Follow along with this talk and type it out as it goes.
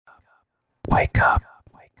Wake up.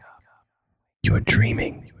 You're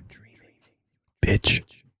dreaming. Bitch.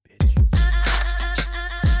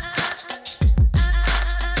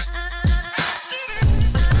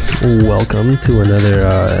 Welcome to another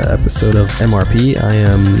episode of MRP. I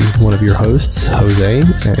am one of your hosts, Jose,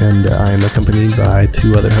 and I am accompanied by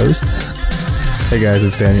two other hosts. Hey guys,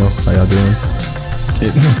 it's Daniel. How y'all doing?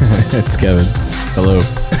 It's Kevin. Hello.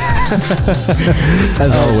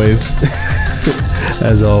 As always.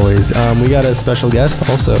 As always, we got a special guest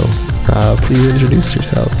also. Please introduce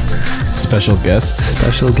yourself. Special guest.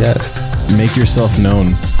 Special guest. Make yourself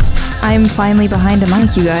known. I'm finally behind a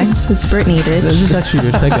mic, you guys. It's Brittany, bitch. This is actually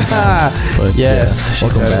your second time. But Yes, yeah, she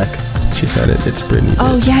welcome said back. It. She said it. It's Brittany.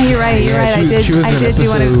 Oh, yeah, you're right. You're right. I did do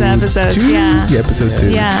one of the episodes. Yeah. Episode 2.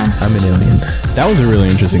 Yeah. I'm an alien. That was a really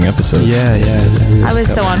interesting episode. Yeah. I was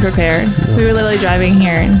so unprepared. We were literally driving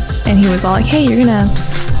here, and he was all like, hey, you're going to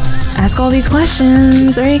ask all these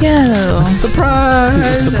questions. There you go.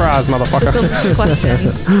 Surprise! Surprise, motherfucker. Some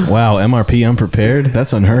questions. Wow, MRP unprepared?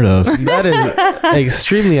 That's unheard of. That is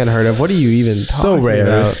extremely unheard of. What are you even So talking rare.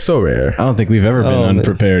 about? So rare. I don't think we've ever been Oh, man.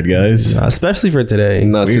 unprepared, guys. Especially for today.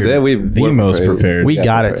 No, We're today we the were most prepared. We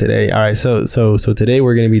got it today. All right, so today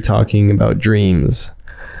we're going to be talking about dreams.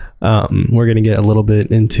 We're going to get a little bit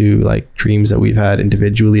into like dreams that we've had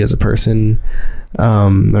individually as a person,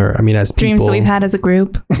 or I mean as people. Dreams that we've had as a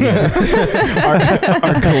group.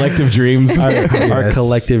 our collective dreams. Our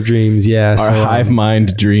collective dreams, yeah. Our hive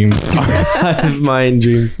mind dreams. hive mind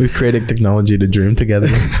dreams. We've created technology to dream together.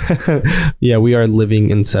 Yeah, we are living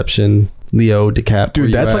Inception. Leo DiCaprio.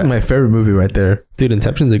 Dude, that's like my favorite movie right there. Dude,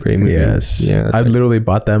 Inception's a great movie. Yes. Yeah. I literally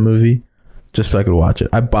bought that movie just so I could watch it.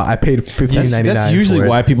 I paid $15.99. That's usually for it.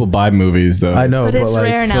 why people buy movies, though. I know, But it's like,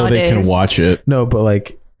 rare so they can nowadays. watch it. no, but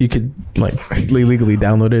like you could like legally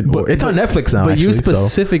download it. Or, it's on Netflix now. But you actually, so-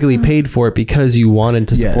 specifically paid for it because you wanted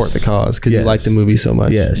to support Yes. the cause, because you Yes. liked the movie so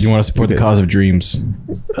much. Yes. You want to support the cause of dreams.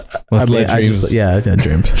 Let's let dreams. yeah,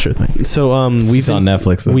 dreams. Sure thing. So we've It's on been,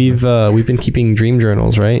 Netflix. Though. we've been keeping dream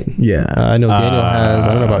journals, right? Yeah. I know Daniel has.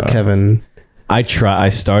 I don't know about Kevin. I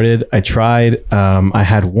tried. I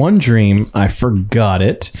had one dream. I forgot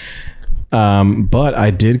it. But I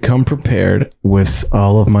did come prepared with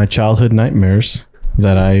all of my childhood nightmares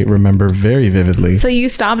that I remember very vividly. So you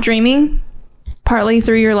stopped dreaming partly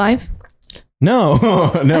through your life? No,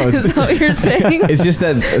 Is that what you're saying? it's just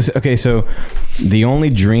that. Okay, so the only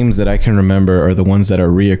dreams that I can remember are the ones that are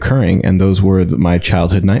reoccurring, and those were my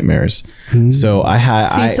childhood nightmares. So I had.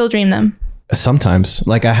 So you still dream them? Sometimes,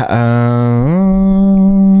 like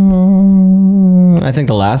I think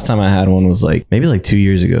the last time I had one was like maybe like 2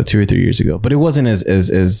 or 3 years ago, but it wasn't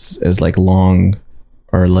as like long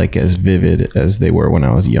or like as vivid as they were when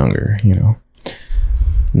I was younger, you know.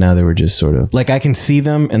 Now they were just sort of like I can see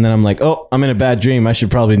them and then I'm like, oh, I'm in a bad dream. I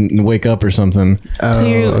should probably wake up or something. So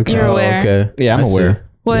you're aware. Okay. Yeah, I'm I see. aware.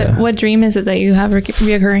 What dream is it that you have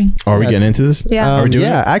reoccurring? Are we getting into this? Yeah. Are we doing it?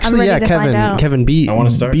 Actually, I'm ready to find out. Kevin, I wanna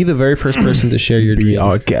start. be the very first person to share your Be dreams.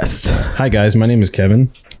 our guest. Hi guys, my name is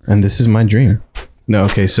Kevin, and this is my dream. No,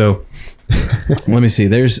 okay, so let me see.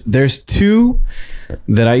 There's two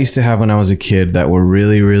that I used to have when I was a kid that were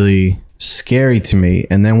really, really scary to me.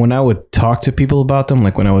 And then when I would talk to people about them,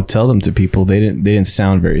 like when I would tell them to people, they didn't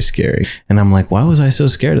sound very scary. And I'm like, why was I so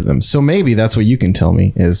scared of them? So maybe that's what you can tell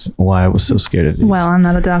me is why I was so scared of these. Well, I'm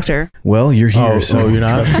not a doctor. Well, you're here, so you're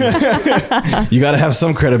not? you got to have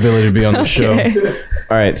some credibility to be on the show.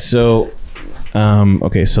 All right, so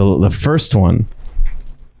okay, so the first one,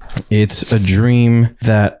 it's a dream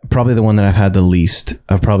that probably the one that I've had the least.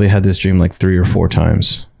 I've probably had this dream like 3 or 4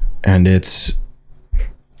 times, and it's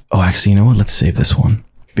actually, you know what? Let's save this one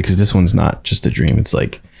because this one's not just a dream. It's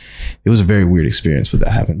like it was a very weird experience when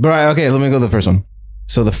that happened. But all right, okay, let me go to the first one.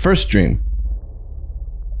 So the first dream,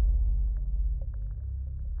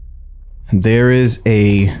 there is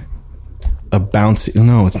a bouncy.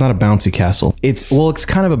 No, it's not a bouncy castle. It's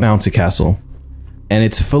kind of a bouncy castle, and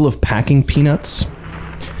it's full of packing peanuts.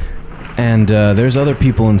 And there's other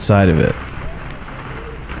people inside of it.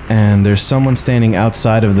 And there's someone standing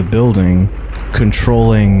outside of the building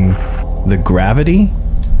controlling the gravity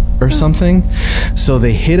or something. So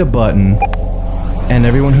they hit a button and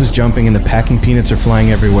everyone who's jumping and the packing peanuts are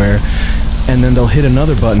flying everywhere. And then they'll hit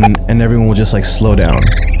another button and everyone will just like slow down.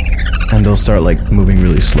 And they'll start like moving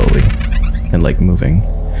really slowly and like moving.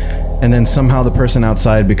 And then somehow the person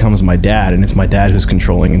outside becomes my dad, and it's my dad who's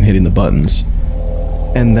controlling and hitting the buttons.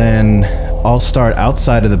 And then I'll start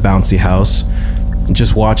outside of the bouncy house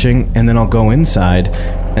just watching, and then I'll go inside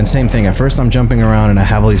and same thing. At first I'm jumping around and I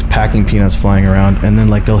have all these packing peanuts flying around, and then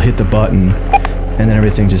like they'll hit the button and then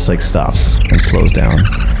everything just like stops and slows down,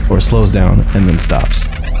 or slows down and then stops.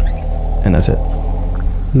 And and that's it.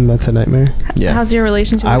 That's a nightmare. Yeah. How's your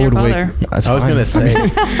relationship with your father? That's I was fine. gonna say.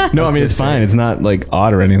 No, I mean it's fine. It's not like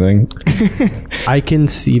odd or anything. I can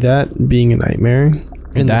see that being a nightmare.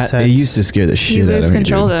 In the That sense, it used to scare the You shit out lose of me.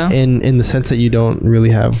 control dude. though. in the sense that you don't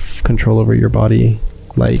really have control over your body.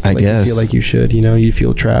 Like, I like guess. you feel like you should. You know, you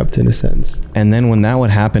feel trapped in a sense. And then when that would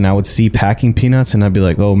happen, I would see packing peanuts, and I'd be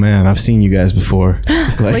like, "Oh man, I've seen you guys before."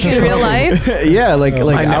 Like in real life? Yeah, like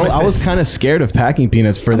My I was nemesis. kind of scared of packing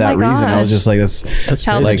peanuts for that my reason. I was gosh. just like, "That's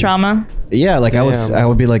Childhood like, trauma. yeah." Like Damn. I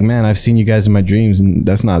would be like, "Man, I've seen you guys in my dreams, and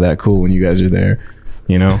that's not that cool when you guys are there."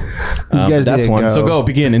 You know, guys that's need to one. go. So go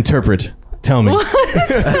begin, interpret. Tell me.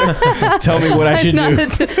 Tell me what I should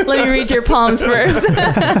do. Let me read your palms first.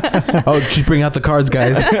 Oh, just bring out the cards,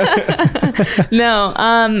 guys. No,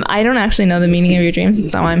 I don't actually know the meaning of your dreams.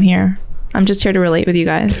 That's not why I'm here. I'm just here to relate with you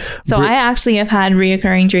guys. So I actually have had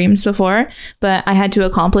reoccurring dreams before, but I had to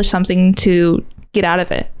accomplish something to get out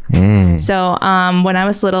of it. So when I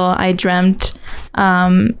was little, I dreamt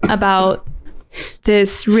about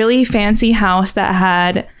this really fancy house that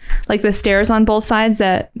had like the stairs on both sides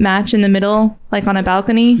that match in the middle, like on a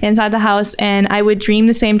balcony inside the house. And I would dream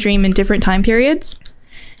the same dream in different time periods.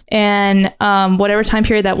 And whatever time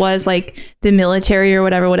period that was, like the military or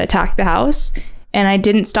whatever would attack the house. And I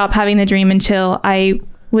didn't stop having the dream until I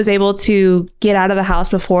was able to get out of the house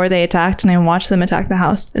before they attacked, and I watched them attack the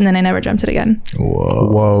house. And then I never dreamt it again.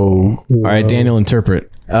 Whoa. All right, Daniel,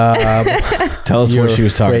 interpret. Tell us You're what she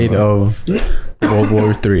was talking afraid about. of World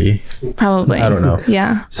War III. Probably. I don't know.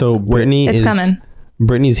 Yeah. So Brittany It's is coming.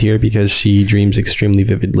 Brittany's here because she dreams extremely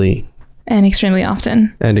vividly And extremely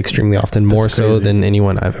often. and extremely often, more so crazy. than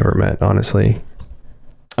anyone I've ever met, honestly.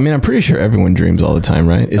 I mean, I'm pretty sure everyone dreams all the time,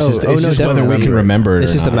 right? It's just no, whether definitely. we can remember it.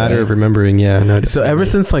 It's or just a not, matter right? of remembering. Yeah, no. So ever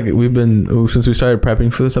since like since we started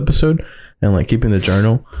prepping for this episode and like keeping the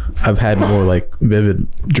journal, I've had more like vivid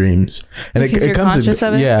dreams. And Because you're conscious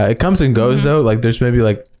of it? Yeah, it comes and goes though. Like there's maybe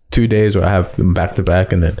like 2 days where I have them back to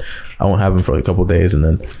back, and then I won't have them for like a couple days, and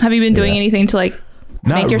then Have you been doing anything to like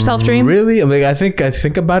make yourself dream? Really? I mean, I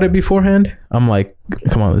think about it beforehand. I'm like,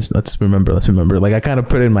 come on, let's remember. Like I kind of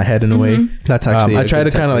put it in my head in a way. That's actually. I try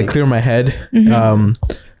to kind of like clear my head. I'm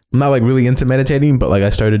not like really into meditating, but like I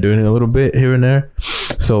started doing it a little bit here and there.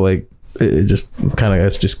 So like it just kind of,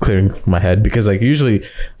 it's just clearing my head, because like usually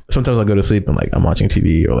sometimes I'll go to sleep and like I'm watching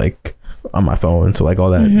TV or like on my phone. So like all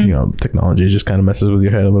that, you know, technology just kind of messes with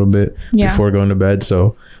your head a little bit before going to bed.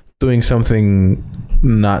 So doing something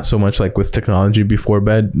not so much like with technology before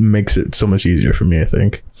bed makes it so much easier for me, I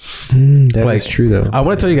think. That like, is true though. I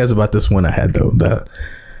want to tell you guys about this one I had though. The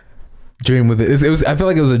dream with it was, I feel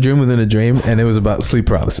like it was a dream within a dream, and it was about sleep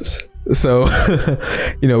paralysis. So,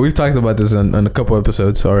 you know, we've talked about this on a couple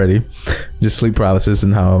episodes already, just sleep paralysis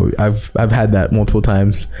and how I've had that multiple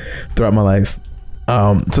times throughout my life.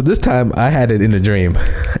 So this time I had it in a dream,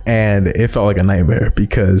 and it felt like a nightmare,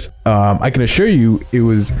 because I can assure you it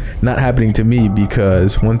was not happening to me,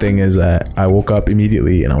 because one thing is that I woke up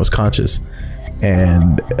immediately and I was conscious,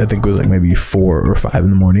 and I think it was like maybe 4 or 5 in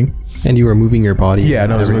the morning. And you were moving your body. Yeah,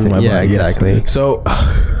 no, I was moving my Yeah, body. yes. exactly. So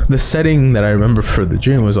the setting that I remember for the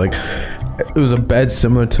dream was like, it was a bed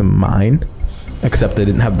similar to mine, except I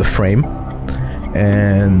didn't have the frame.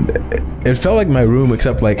 And it felt like my room,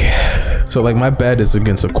 except like, so like my bed is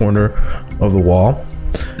against the corner of the wall,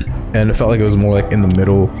 and it felt like it was more like in the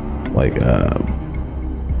middle, like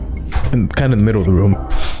in kind of the middle of the room.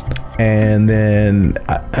 And then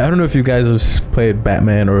I don't know if you guys have played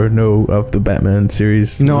Batman or know of the Batman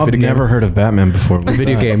series. No, the I've video never heard of Batman before. What's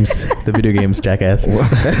video that? games, the video games, jackass.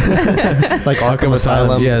 Like Arkham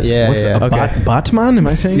Asylum. Yes. Yeah. What's yeah. a Batman? Am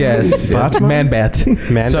I saying Yes, yes. Batman? Man bat.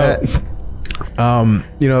 Man So,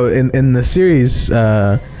 you know, in the series,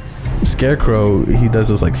 Scarecrow, he does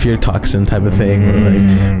this like fear toxin type of thing, or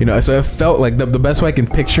like, you know. So it felt like the best way I can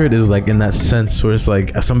picture it is like in that sense where it's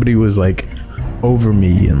like somebody was like over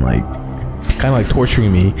me and like kind of like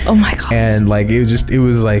torturing me. Oh my god. And like it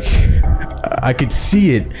was like I could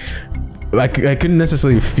see it. I couldn't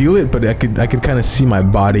necessarily feel it, but I could kind of see my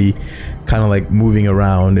body kind of like moving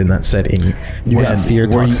around in that setting. You got fear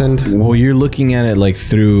toxined. Well, you're looking at it like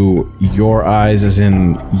through your eyes, as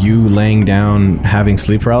in you laying down having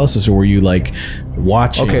sleep paralysis, or were you like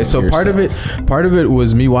watching? Okay, so part of it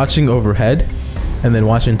was me watching overhead, and then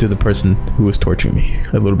watching through the person who was torturing me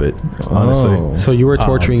a little bit, honestly. Oh. So you were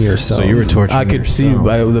torturing yourself. So you were torturing I could yourself.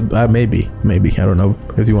 see, maybe, I don't know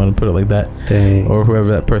if you want to put it like that, Dang. or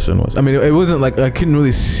whoever that person was. I mean, it wasn't like I couldn't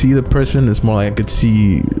really see the person. It's more like I could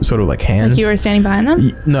see sort of like hands. Like you were standing behind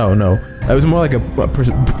them? No, it was more like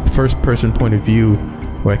a first person point of view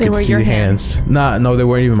where I They could were see your hands. No, they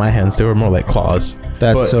weren't even my hands. They were more like claws.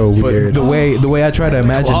 That's so weird. But the way I try to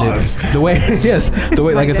imagine Claws. it, the way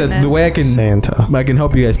like I said, goodness. the way I can Santa.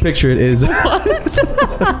 help you guys picture it is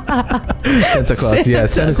Santa Claus. Yeah,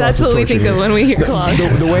 Santa Claus. That's will what we torture think you. of when we hear claws.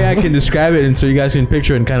 The way I can describe it, and so you guys can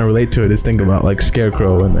picture it and kind of relate to it, is think about like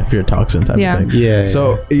Scarecrow and the fear toxin type Yeah. of thing. Yeah.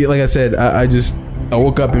 So, like I said, I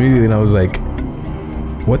woke up immediately and I was like,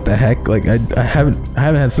 "What the heck?" Like I haven't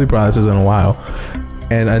had sleep paralysis in a while,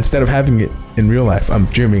 and instead of having it in real life, I'm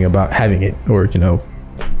dreaming about having it, or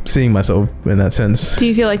seeing myself in that sense. Do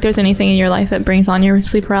you feel like there's anything in your life that brings on your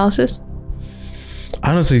sleep paralysis?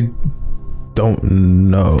 Honestly, don't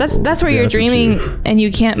know. That's where to be you're honest with dreaming you. and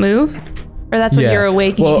you can't move, or that's when you're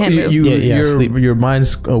awake and you can't move. Your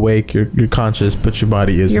mind's awake. You're conscious, but your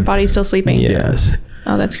body isn't. Your body's still sleeping. Yeah. Yes.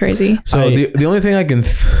 Oh, that's crazy. So the only thing I can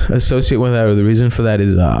associate with that, or the reason for that,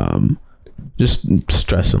 is just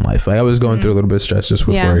stress in life. Like I was going through a little bit of stress just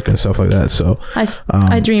with Yeah. work and stuff like that. So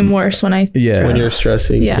I dream worse when I yeah. When you're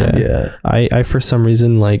stressing. Yeah. yeah. I for some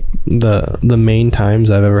reason, like the main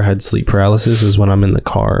times I've ever had sleep paralysis is when I'm in the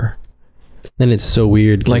car. And it's so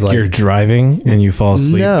weird. 'Cause, Like you're driving and you fall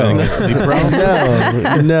asleep No. and get sleep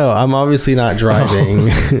paralysis. no, I'm obviously not driving.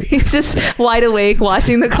 He's just wide awake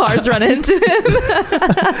watching the cars run into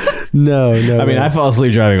him. no. I mean, I fall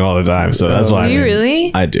asleep driving all the time, so that's why. Do you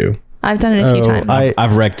really? I do. I've done it a few times.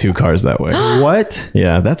 I've wrecked 2 cars that way. What?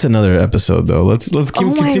 Yeah, that's another episode though. Let's Oh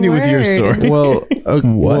my continue with your word. story. Well,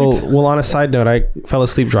 well, on a side note, I fell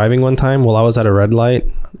asleep driving one time while I was at a red light,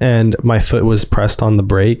 and my foot was pressed on the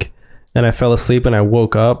brake, and I fell asleep, and I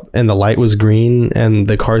woke up, and the light was green, and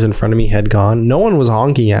the cars in front of me had gone. No one was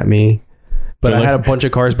honking at me, but They're I like- had a bunch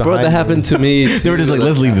of cars behind. Bro, that me. happened to me. They were just like,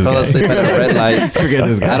 let's leave this I fell guy. asleep at a red light. Forget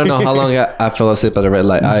this guy. I don't know how long I fell asleep at a red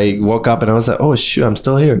light. I woke up and I was like, oh shoot, I'm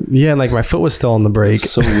still here. Yeah, and like my foot was still on the brake.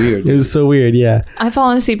 So weird. It was so weird. Yeah. I've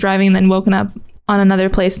fallen asleep driving and then woken up on another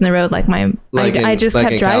place in the road. I just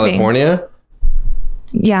kept in driving. California.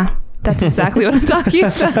 Yeah, that's exactly what I'm talking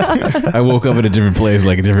about. I woke up at a different place,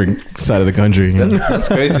 like a different side of the country. That's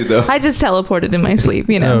crazy though. I just teleported in my sleep.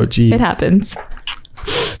 Oh, geez. It happens.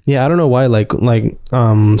 Yeah, I don't know why. Like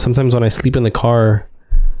sometimes when I sleep in the car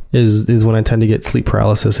is when I tend to get sleep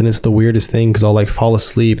paralysis, and it's the weirdest thing because I'll like fall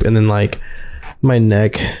asleep and then like my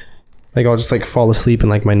neck, like I'll just like fall asleep and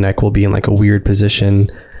like my neck will be in like a weird position,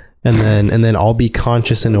 and then I'll be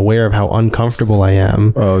conscious and aware of how uncomfortable I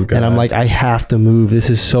am. Oh, God. And I'm like, I have to move. This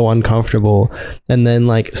is so uncomfortable. And then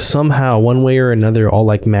like somehow one way or another, I'll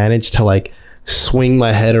like manage to like swing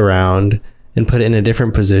my head around and put it in a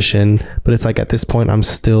different position, but it's like at this point I'm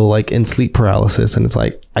still like in sleep paralysis, and it's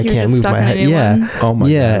like I You're can't just move stuck my in a head. new Yeah, one. Oh my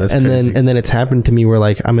yeah, God, that's and crazy. then it's happened to me where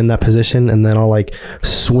like I'm in that position, and then I'll like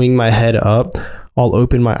swing my head up, I'll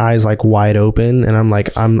open my eyes like wide open, and I'm like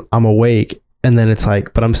I'm awake, and then it's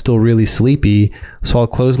like but I'm still really sleepy, so I'll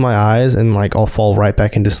close my eyes and like I'll fall right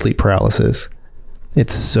back into sleep paralysis.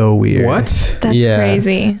 It's so weird. What? That's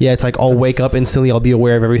crazy. Yeah, it's like I'll wake up instantly, I'll be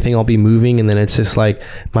aware of everything, I'll be moving, and then it's just like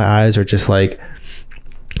my eyes are just like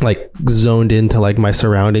zoned into like my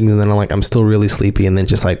surroundings, and then I'm still really sleepy, and then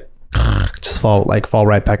just fall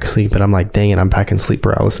right back asleep, and I'm like, dang it, I'm back in sleep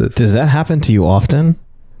paralysis. Does that happen to you often?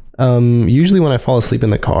 Usually when I fall asleep in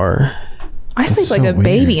the car. I sleep That's like so a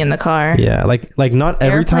baby weird. in the car. Yeah, like not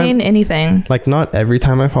every Airplane, time. anything. Like not every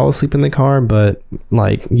time I fall asleep in the car, but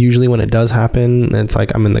like usually when it does happen, it's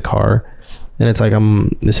like I'm in the car, and it's like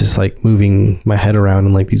it's just like moving my head around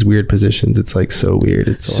in like these weird positions. It's like so weird.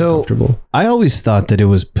 It's so uncomfortable. I always thought that it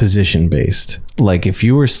was position based. Like if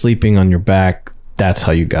you were sleeping on your back, that's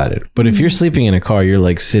how you got it. But if you're sleeping in a car, you're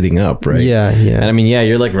like sitting up, right? Yeah, And I mean, yeah,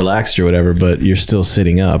 you're like relaxed or whatever, but you're still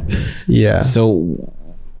sitting up. yeah. So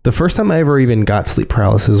The first time I ever even got sleep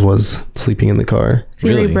paralysis was sleeping in the car.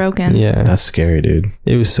 Siri Really? broken. Yeah. that's scary, dude.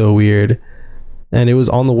 It was so weird. And it was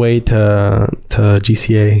on the way to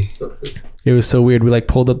GCA. It was so weird. We like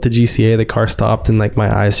pulled up to GCA, the car stopped, and like my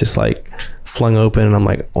eyes just like flung open, and I'm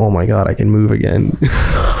like, oh my God, I can move again.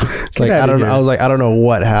 Like I don't know. I was like, I don't know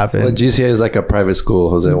what happened. Well, GCA is like a private school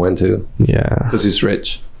Jose went to Yeah. because he's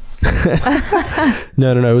rich.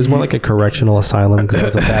 No. It was more like a correctional asylum because I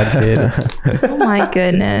was a bad kid. Oh my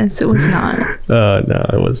goodness. It was not. No,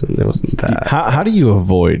 it wasn't. It wasn't that. How do you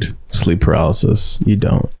avoid sleep paralysis? You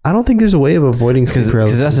don't. I don't think there's a way of avoiding sleep Because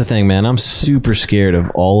paralysis. that's the thing, man. I'm super scared of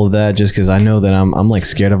all of that just because I know that I'm like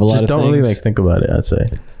scared of a lot Just of don't things. really like think about it. I'd say.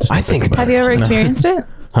 Just I don't think about Have it. you ever experienced it?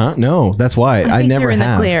 Huh? No, that's why I think never you're in the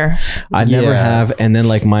have. clear. I never Yeah. have. And then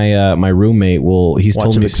like my roommate he's Watch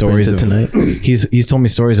told him me stories experience of it tonight. he's told me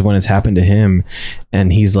stories of when it's happened to him,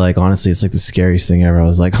 and he's like, honestly, it's like the scariest thing ever. I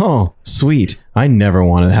was like, oh, sweet. I never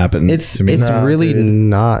want it to happen to me. It's Nah, really dude.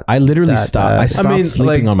 not. I literally that stopped. bad. I stopped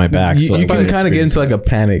sleeping on my back. You, so I you can wouldn't kind of get experience into like a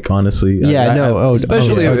panic, honestly. Yeah, no.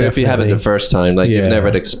 Especially oh, if you have it the definitely. first time, like Yeah. you've never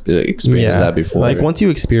experienced Yeah. that before. Like once you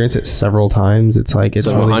experience it several times, it's like it's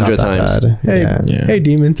So really not 100 that times. bad. Hey, Yeah. Yeah. hey,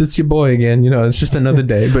 demons, it's your boy again. You know, it's just another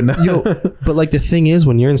day, but no. Yo, but like the thing is,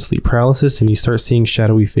 when you're in sleep paralysis and you start seeing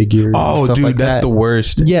shadowy figures, and Oh, stuff dude, like that's that, the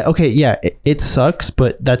worst. Yeah, okay, yeah, it sucks,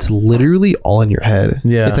 but that's literally all in your head.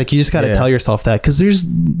 Yeah. It's like you just got to Yeah. tell yourself that, because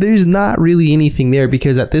there's not really anything there,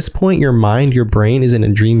 because at this point your brain is in a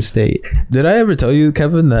dream state. Did I ever tell you,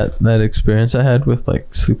 Kevin, that experience I had with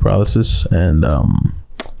like sleep paralysis and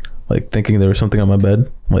like thinking there was something on my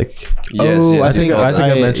bed? Like, I think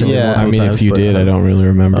I mentioned it yeah. multiple I mean, times, if you but- did, I don't really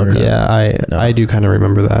remember. Okay. Yeah, I do kind of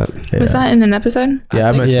remember that. Was that in an episode? Yeah,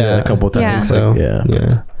 I mentioned Yeah. it a couple of times. Yeah. Like,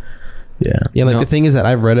 So yeah, like No. the thing is that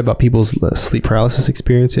I've read about people's sleep paralysis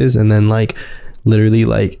experiences, and then like literally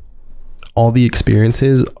like all the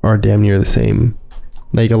experiences are damn near the same.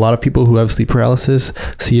 Like a lot of people who have sleep paralysis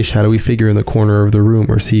see a shadowy figure in the corner of the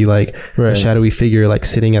room, or see like Right. a shadowy figure like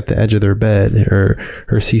sitting at the edge of their bed,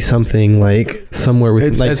 or see something like somewhere with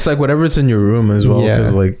It's like whatever's in your room as well. Yeah.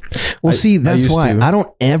 Because like, Well, I- see, I that's used why to. I don't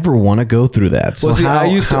ever want to go through that. So Well, see, I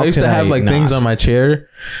used to could have like things not? on my chair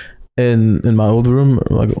in my old room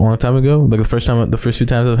like a long time ago. Like the first few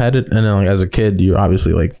times I've had it, and then like as a kid, you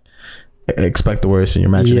obviously like expect the worst, and your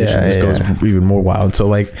imagination Yeah, just goes even more wild. So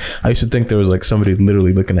like I used to think there was like somebody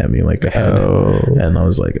literally looking at me like a head, and I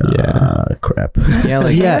was like, crap. Yeah,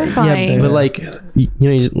 like yeah, Terrifying. but like you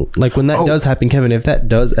know, you just, like when that does happen, Kevin, if that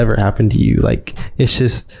does ever happen to you, like it's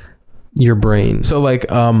just your brain. So like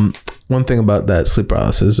one thing about that sleep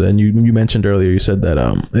paralysis, and you mentioned earlier, you said that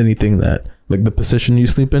anything that like the position you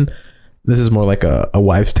sleep in, this is more like a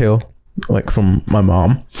wives' tale, like from my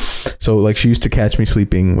mom. So like she used to catch me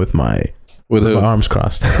sleeping with my With who? my arms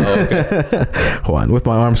crossed. Oh, okay. Hold on, with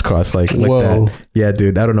my arms crossed, like Whoa. that. Yeah,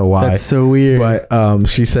 dude, I don't know why, That's so weird. but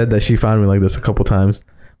she said that she found me like this a couple times,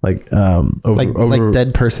 like like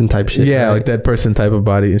dead person type shit. yeah, right? like dead person type of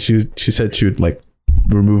body, and she said she would like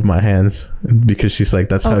remove my hands because she's like,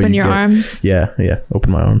 that's how Open you your get, arms. yeah,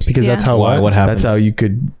 because that's Yeah. how Why? What happens? that's how you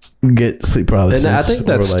could get sleep paralysis. And I think or,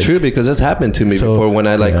 that's like, true because that's happened to me So, before when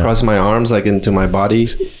I like yeah. cross my arms like into my body.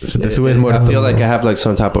 That's way more. I feel like I have like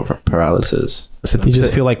some type of paralysis. you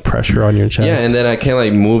just feel like pressure on your chest. Yeah, and then I can't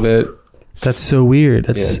like move it. that's so weird.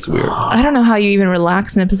 Yeah, That's it's weird. I don't know how you even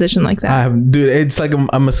relax in a position like that. dude, it's like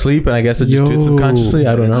I'm asleep, and I guess I just do it Yo. subconsciously.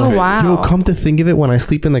 I don't know. Oh wow. Yo, come to think of it, when I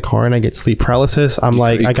sleep in the car and I get sleep paralysis, I'm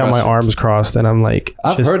like, you I got my cross- arms crossed, and I'm like,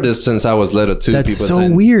 I've just- heard this since I was little too. That's People so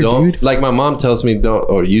saying, weird, don't, dude. Like my mom tells me don't,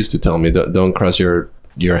 or used to tell me don't cross your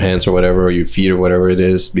hands or whatever, or your feet or whatever it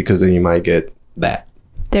is, because then you might get that.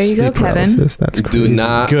 There you go, sleep Kevin. paralysis. That's crazy. Do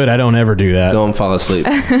not, Good. I don't ever do that. don't fall asleep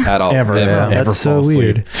at all. Ever, Yeah. ever That's fall so asleep.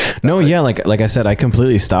 weird. No, yeah, like I said, I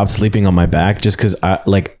completely stopped sleeping on my back just because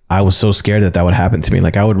I was so scared that would happen to me.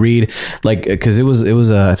 Like I would read, like, because it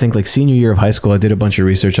was I think like senior year of high school, I did a bunch of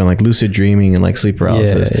research on like lucid dreaming and like sleep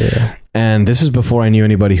paralysis. Yeah. And this was before I knew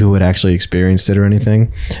anybody who had actually experienced it or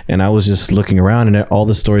anything. And I was just looking around, and all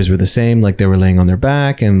the stories were the same. Like they were laying on their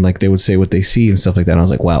back, and like they would say what they see and stuff like that. And I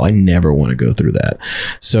was like, wow, I never want to go through that.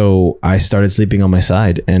 So I started sleeping on my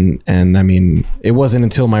side, and I mean, it wasn't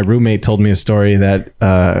until my roommate told me a story that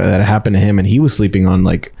happened to him, and he was sleeping on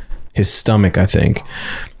like his stomach, I think.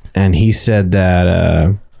 And he said that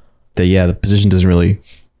yeah, the position doesn't really.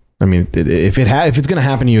 I mean, if it's gonna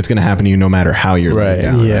happen to you, it's gonna happen to you no matter how you're laying Right.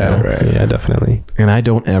 down. Yeah, Right. yeah, definitely. And I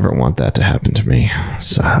don't ever want that to happen to me.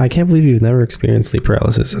 So I can't believe you've never experienced sleep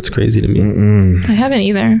paralysis. That's crazy to me. I haven't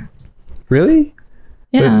either. Really?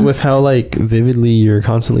 Yeah. With how like vividly you're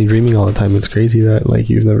constantly dreaming all the time, it's crazy that like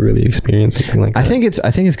you've never really experienced something like that. I think it's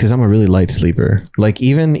because I'm a really light sleeper. Like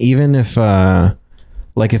even if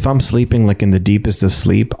like if I'm sleeping like in the deepest of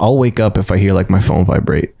sleep, I'll wake up if I hear like my phone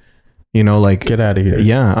vibrate. You know, like Get out of here.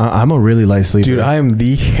 yeah, I'm a really light sleeper. Dude, I am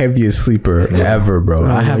the heaviest sleeper ever, bro.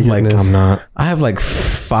 I have my like goodness. I'm not. I have like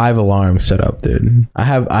 5 alarms set up, dude. I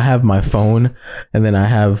have my phone, and then I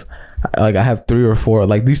have 3 or 4.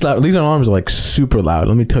 Like these alarms are like super loud.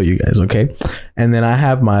 Let me tell you guys, okay? And then I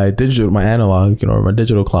have my analog, my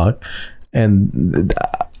digital clock, and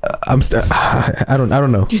I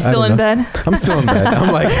don't know. You're still in bed? I'm still in bed.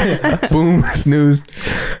 I'm like, boom, snooze.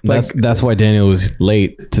 That's why Daniel was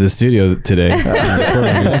late to the studio today.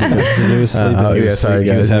 Because he was sleeping. Oh, He yeah, was sorry, sleep- he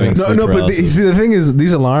guys. was having no, sleep but paralysis. see, the thing is,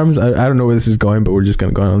 these alarms, I don't know where this is going, but we're just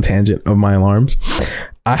going to go on a tangent of my alarms.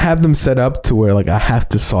 I have them set up to where like I have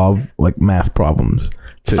to solve like math problems.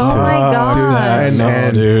 Oh my god. do that.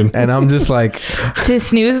 And, dude. And I'm just like, To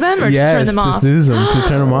snooze them or to turn them to off? snooze them, to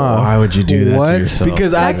turn them off. Why would you do that to yourself?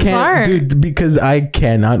 Because I That's can't, smart. dude. Because I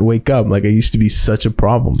cannot wake up. Like, it used to be such a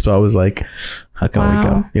problem. So I was like, how can I wake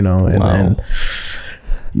Wow. up? You know, and Wow. then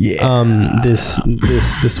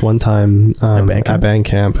This one time at band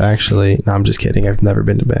camp, actually. No, I'm just kidding. I've never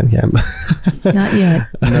been to band camp. Not yet.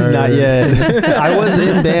 Not yet. I was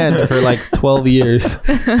in band for like 12 years.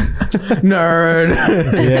 nerd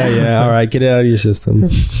Yeah. All right, get it out of your system.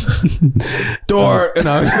 door.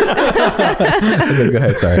 No. Okay, go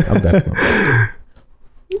ahead. Sorry, I'm done.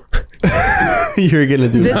 You're gonna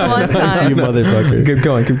do This that. one time. You motherfucker. Keep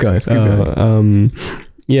going. Keep going.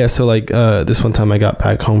 Yeah, so like this one time I got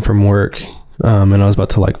back home from work and I was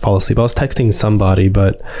about to like fall asleep. I was texting somebody,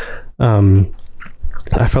 but I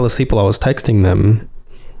fell asleep while I was texting them,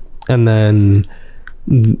 and then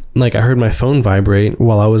like I heard my phone vibrate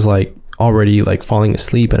while I was like already like falling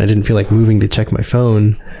asleep, and I didn't feel like moving to check my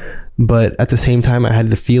phone. But at the same time, I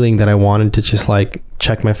had the feeling that I wanted to just like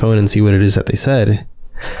check my phone and see what it is that they said.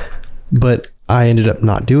 But I ended up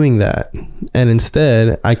not doing that. And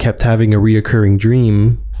instead, I kept having a reoccurring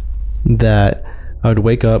dream that I would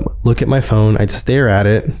wake up, look at my phone, I'd stare at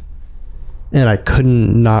it, and I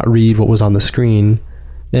couldn't not read what was on the screen.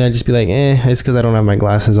 And I'd just be like, it's because I don't have my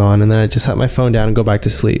glasses on. And then I'd just set my phone down and go back to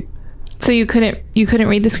sleep. So you couldn't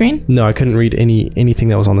read the screen? No, I couldn't read anything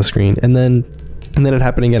that was on the screen. And then it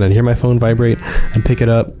happened again. I'd hear my phone vibrate, I'd pick it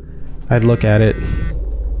up, I'd look at it,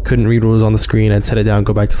 couldn't read what was on the screen, I'd set it down,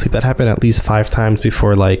 go back to sleep. That happened at least 5 times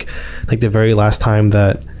before like the very last time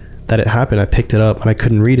that it happened. I picked it up and I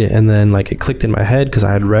couldn't read it, and then like it clicked in my head because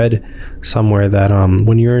I had read somewhere that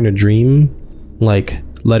when you're in a dream, like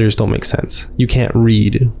letters don't make sense. You can't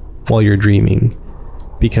read while you're dreaming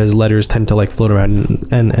because letters tend to like float around,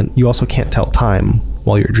 and you also can't tell time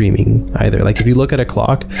while you're dreaming either. Like if you look at a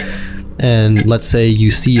clock and let's say you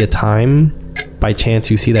see a time, by chance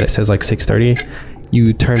you see that it says like 6:30,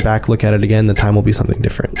 you turn back, look at it again, the time will be something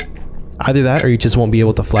different. Either that or you just won't be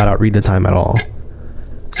able to flat out read the time at all.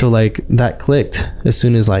 So like that clicked as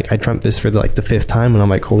soon as like I dreamt this for the 5th time, and I'm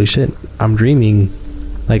like, holy shit, I'm dreaming,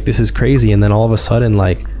 like this is crazy. And then all of a sudden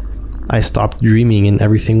like I stopped dreaming and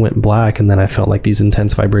everything went black, and then I felt like these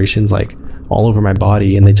intense vibrations like all over my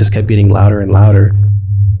body, and they just kept getting louder and louder.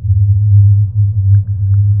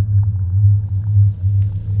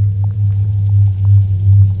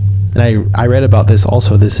 And I read about this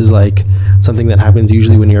also. This is like something that happens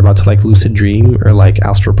usually when you're about to like lucid dream or like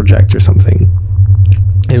astral project or something.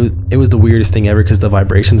 It was the weirdest thing ever because the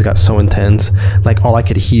vibrations got so intense. Like all I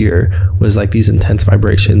could hear was like these intense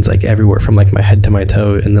vibrations like everywhere from like my head to my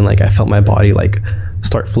toe, and then like I felt my body like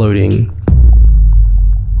start floating.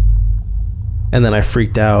 And then I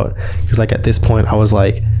freaked out because like at this point I was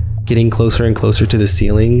like getting closer and closer to the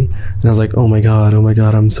ceiling, and I was like, oh my god,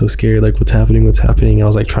 I'm so scared, like what's happening. I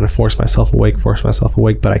was like trying to force myself awake,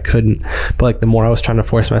 but I couldn't. But like the more I was trying to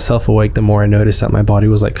force myself awake, the more I noticed that my body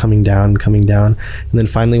was like coming down, and then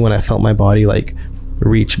finally when I felt my body like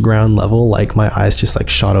reach ground level, like my eyes just like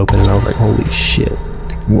shot open, and I was like, holy shit.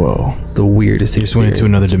 Whoa. It's the weirdest thing. You just went into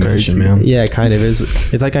another dimension, man. Yeah, kind of.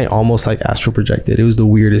 It's like I almost like astral projected. It was the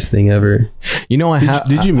weirdest thing ever. You know,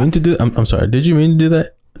 Did you mean to do? I'm sorry. Did you mean to do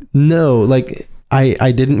that? No, like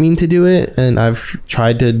I didn't mean to do it, and I've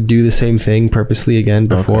tried to do the same thing purposely again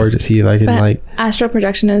before to see if I can But like. astral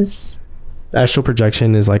projection is Astral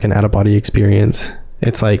projection is like an out of body experience.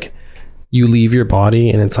 It's like you leave your body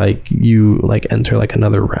and it's like you like enter like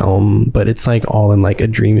another realm, but it's like all in like a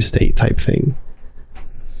dream state type thing.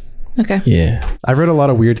 okay. Yeah. I've read a lot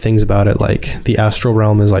of weird things about it. Like the astral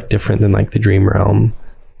realm is like different than like the dream realm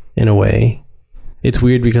in a way. It's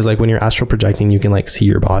weird because like when you're astral projecting, you can like see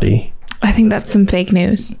your body. I think that's some fake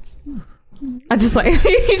news. I just like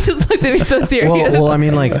you just looked at me so serious. Well, I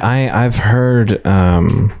mean, like I've heard. I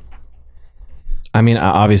mean,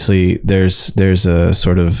 obviously, there's a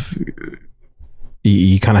sort of.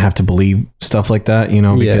 You kind of have to believe stuff like that, you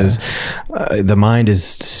know, because the mind is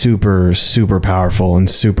super, super powerful and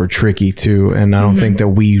super tricky too. And I don't think that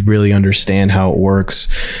we really understand how it works.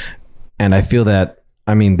 And I feel that,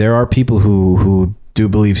 I mean, there are people who do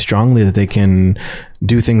believe strongly that they can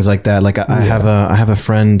do things like that. Like I have a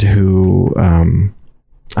friend who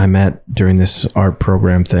I met during this art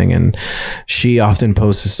program thing, and she often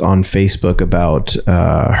posts on Facebook about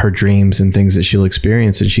her dreams and things that she'll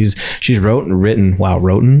experience. And she's written.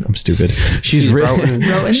 I'm stupid. She's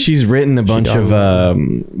written a bunch of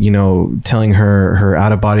telling her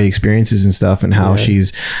out of body experiences and stuff, and how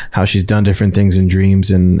she's done different things in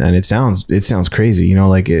dreams, and it sounds crazy, you know,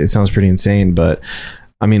 like it sounds pretty insane, but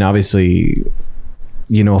I mean, obviously,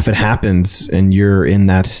 you know, if it happens and you're in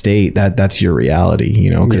that state, that's your reality, you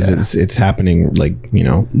know, because it's happening, like, you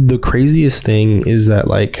know. The craziest thing is that,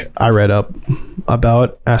 like, I read up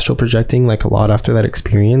about astral projecting like a lot after that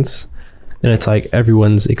experience, and it's like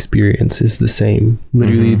everyone's experience is the same,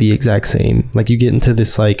 literally the exact same. Like, you get into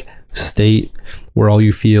this like state where all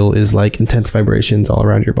you feel is like intense vibrations all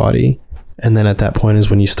around your body, and then at that point is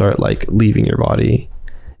when you start like leaving your body.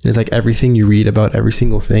 And it's like everything you read about every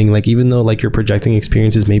single thing, like even though like your projecting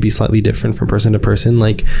experiences may be slightly different from person to person,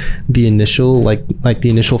 like the initial like the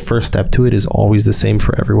initial first step to it is always the same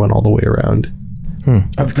for everyone all the way around.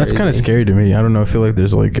 That's kind of scary to me. I don't know. I feel like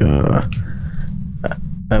there's like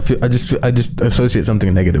I just associate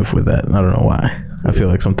something negative with that. I don't know why. I feel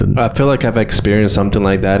like something. I feel like I've experienced something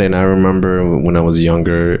like that, and I remember when I was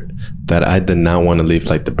younger that I did not want to leave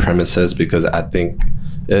like the premises because I think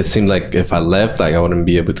it seemed like if I left, like I wouldn't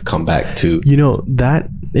be able to come back to. You know, that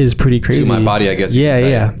is pretty crazy. To my body, I guess.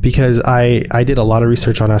 Yeah. Because I did a lot of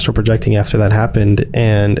research on astral projecting after that happened,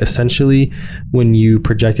 and essentially, when you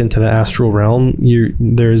project into the astral realm,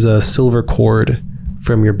 there's a silver cord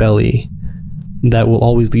from your belly that will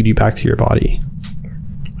always lead you back to your body.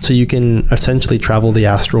 So you can essentially travel the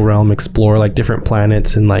astral realm, explore like different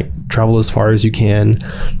planets, and like travel as far as you can,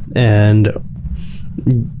 and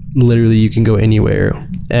literally you can go anywhere,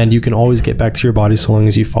 and you can always get back to your body so long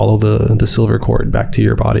as you follow the silver cord back to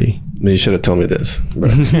your body. You should have told me this, bro.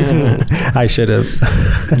 I should have.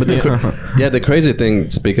 But the crazy thing,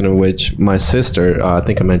 speaking of which, my sister, I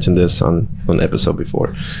think I mentioned this on an episode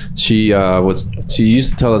before. She used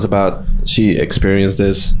to tell us about, she experienced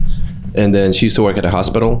this, and then she used to work at a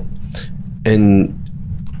hospital, and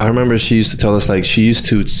I remember she used to tell us like she used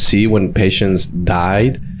to see when patients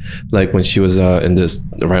died, like when she was in this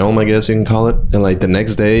realm, I guess you can call it, and like the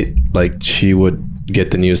next day, like she would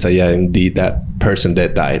get the news that indeed that person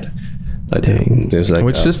that died. Like, there's like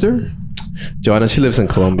which sister? Joanna, she lives in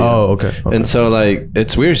Colombia. Oh, okay. And so like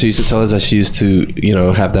it's weird. She used to tell us that she used to, you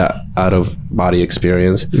know, have that out of body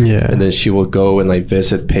experience. Yeah. And then she will go and like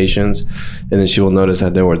visit patients, and then she will notice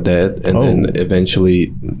that they were dead, and then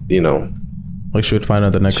eventually, you know, like she would find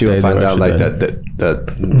out the next day. She would find out like that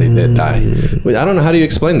they did die. Wait, I don't know, how do you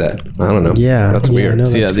explain that? I don't know. Yeah, that's weird. No,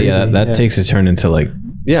 See, that takes a turn into like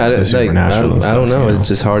the supernatural and I don't stuff, know. you know? It's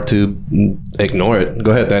just hard to ignore it.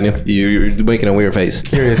 Go ahead, Daniel. You're making a weird face.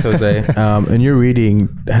 Curious, Jose. In your reading,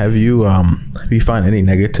 have you found any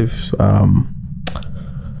negative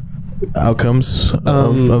outcomes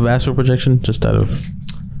of astral projection? Just out of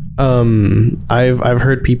I've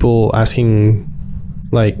heard people asking,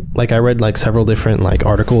 like I read like several different like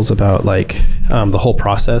articles about like the whole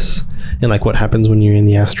process and like what happens when you're in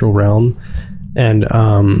the astral realm, and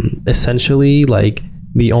essentially like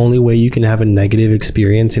the only way you can have a negative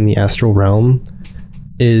experience in the astral realm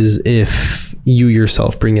is if you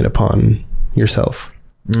yourself bring it upon yourself.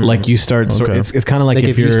 Like you start it's kind of like,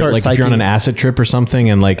 if you're on an acid trip or something,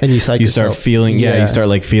 and like and you start yourself. feeling you start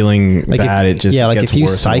like feeling like bad. If, it just like gets if you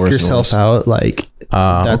worse psych and worse yourself and worse. out, like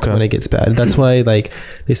that's when it gets bad. That's why like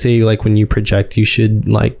they say like when you project, you should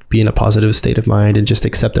like be in a positive state of mind and just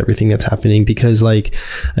accept everything that's happening, because like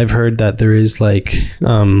I've heard that there is like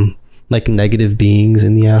negative beings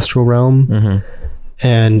in the astral realm,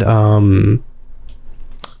 and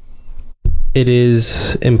it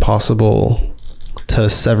is impossible to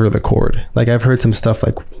sever the cord. Like I've heard some stuff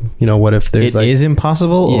like, you know, what if there's it is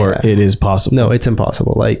impossible or it is possible? No, it's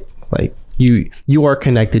impossible. Like you are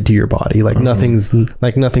connected to your body. Like nothing's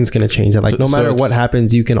gonna change that. Like no matter what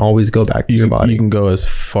happens, you can always go back to your body. You can go as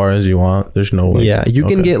far as you want. There's no way. Yeah, you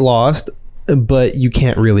can get lost, but you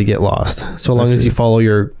can't really get lost so long as you follow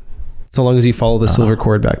the silver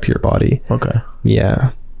cord back to your body. Okay.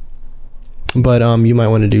 Yeah. But you might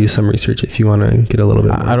want to do some research if you want to get a little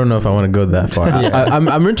bit more. I don't know if I want to go that far.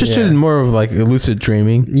 I'm interested in more of like lucid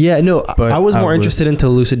dreaming. Yeah, no, I was more interested into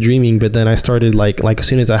lucid dreaming, but then I started like as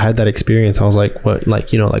soon as I had that experience, I was like, what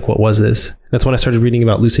was this? That's when I started reading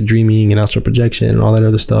about lucid dreaming and astral projection and all that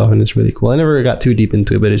other stuff, and it's really cool. I never got too deep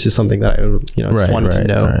into it, but it's just something that I just wanted to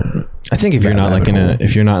know. Right. I think if you're not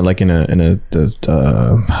in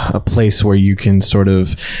a place where you can sort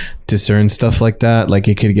of discern stuff like that, like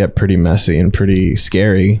it could get pretty messy and pretty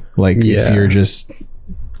scary. Like if you're just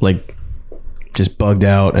bugged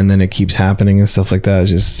out and then it keeps happening and stuff like that,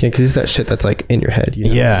 it's just because it's that shit that's like in your head.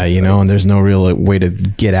 And there's no real way to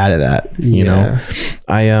get out of that. You know,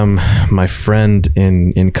 my friend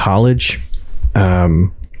in college,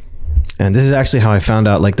 And this is actually how I found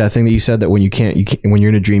out, like that thing that you said that when when you're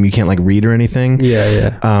in a dream, you can't like read or anything.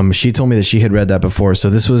 Yeah. She told me that she had read that before.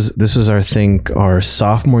 So this was our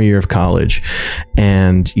sophomore year of college,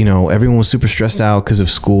 and everyone was super stressed out because of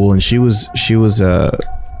school, and she was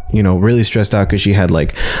really stressed out because she had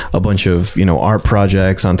like a bunch of art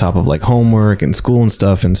projects on top of like homework and school and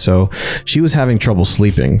stuff, and so she was having trouble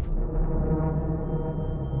sleeping.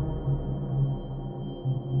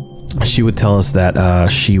 She would tell us that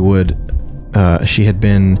she had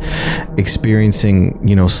been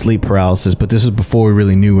experiencing sleep paralysis, but this was before we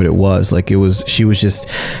really knew what it was. Like she was just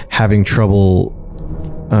having trouble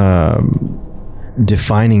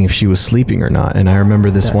defining if she was sleeping or not. And I remember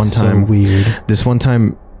this one time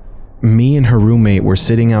me and her roommate were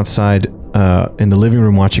sitting outside in the living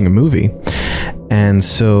room watching a movie, and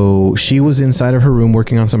so she was inside of her room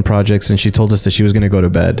working on some projects, and she told us that she was going to go to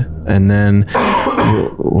bed. And then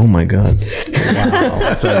oh my god,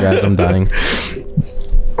 wow. Sorry guys, I'm dying.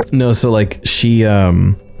 No, so like she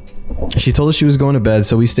told us she was going to bed,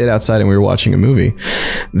 so we stayed outside and we were watching a movie.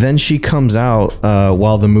 Then she comes out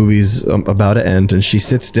while the movie's about to end, and she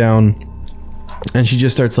sits down and she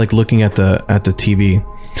just starts like looking at the TV.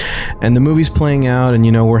 And the movie's playing out, and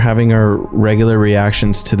we're having our regular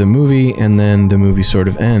reactions to the movie, and then the movie sort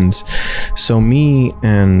of ends. So me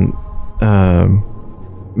and her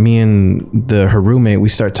roommate, we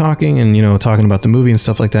start talking and talking about the movie and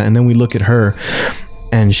stuff like that, and then we look at her,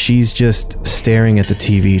 and she's just staring at the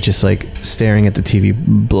TV, just like staring at the TV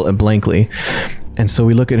blankly. And so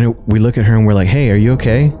we look at her and we're like, "Hey, are you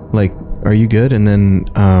okay? Like, are you good?" And then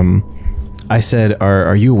I said,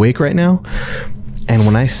 "Are you awake right now?" And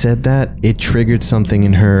when I said that, it triggered something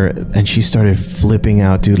in her, and she started flipping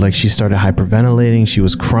out, dude. Like, she started hyperventilating. She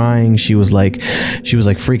was crying. She was like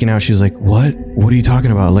freaking out. She was like, "What are you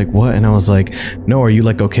talking about? Like, what?" And I was like, "No, are you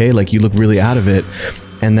like okay? Like, you look really out of it."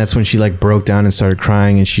 And that's when she like broke down and started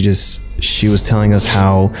crying, and she was telling us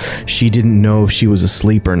how she didn't know if she was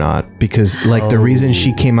asleep or not, because like the reason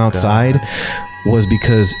she came outside was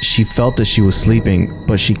because she felt that she was sleeping,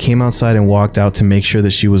 but she came outside and walked out to make sure that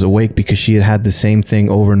she was awake, because she had the same thing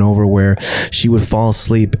over and over where she would fall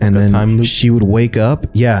asleep and then she would wake up.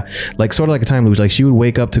 Yeah, like sort of like a time loop. Like she would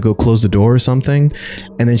wake up to go close the door or something,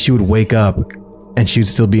 and then she would wake up and she would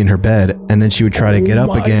still be in her bed, and then she would try to get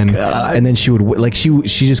up again, and then she would like she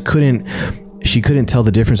just couldn't. She couldn't tell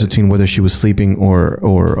the difference between whether she was sleeping or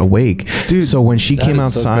awake. Dude, so when she came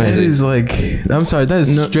outside, that is like, I'm sorry, that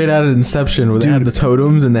is straight out of Inception, where they have the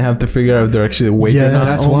totems and they have to figure out if they're actually awake or not.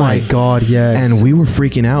 That's why. My god, yes. And we were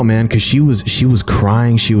freaking out, man, because she was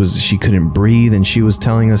crying. She couldn't breathe, and she was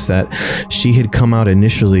telling us that she had come out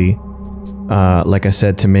initially, like I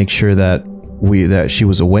said, to make sure that she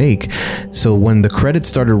was awake. So when the credits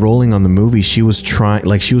started rolling on the movie, she was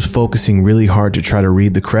focusing really hard to try to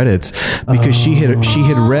read the credits, because she had read she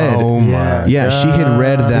had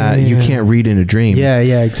read that you can't read in a dream. Yeah,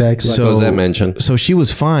 exactly. So what was that mentioned? So she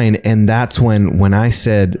was fine, and that's when I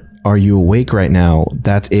said, "Are you awake right now?"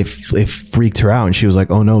 It freaked her out, and she was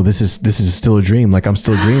like, "Oh no, this is still a dream. Like I'm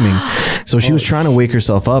still dreaming." So she was trying to wake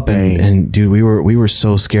herself up, and dude, we were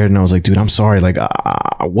so scared, and I was like, "Dude, I'm sorry. Like,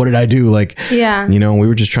 what did I do?" Like, yeah, we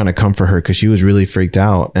were just trying to comfort her because she was really freaked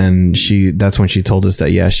out, and that's when she told us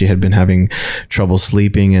that she had been having trouble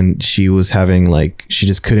sleeping, and she was having she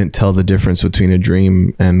just couldn't tell the difference between a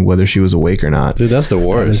dream and whether she was awake or not. Dude, that's the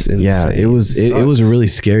worst. Yeah, it was it was a really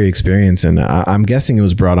scary experience, and I'm guessing it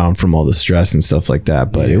was brought on from all the stress and stuff like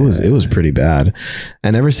that, but it was pretty bad.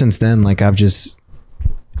 And ever since then, like I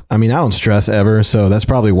don't stress ever, so that's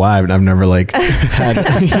probably why I've never like had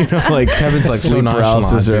like Kevin's like sleep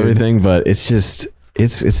paralysis or everything. But it's just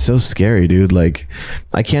it's so scary, dude. Like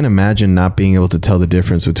I can't imagine not being able to tell the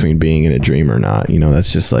difference between being in a dream or not.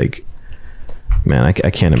 That's just like, man, I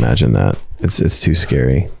can't imagine that. It's too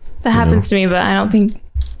scary. That happens to me, but I don't think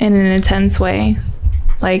in an intense way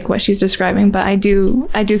like what she's describing. But I do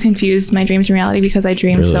confuse my dreams and reality, because I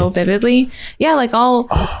dream so vividly. Yeah, like I'll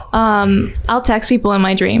text people in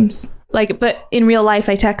my dreams, but in real life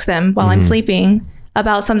I text them while I'm sleeping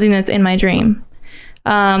about something that's in my dream.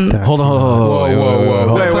 Hold on.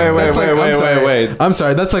 Whoa. Wait. I'm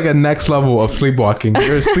sorry. That's like a next level of sleepwalking.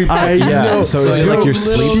 You're a sleep texting. So is it like you're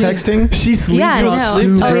sleep texting? She's sleep. Yeah, I know.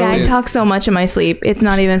 Oh yeah, I talk so much in my sleep. It's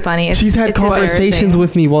not even funny. She's had conversations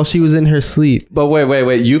with me while she was in her sleep. But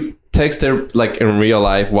wait. You texted like in real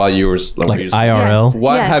life while you were like IRL? Yes.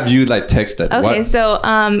 What have you like texted? Okay, so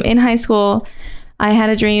in high school, I had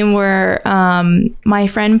a dream where my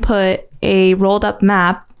friend put a rolled up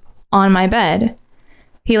map on my bed.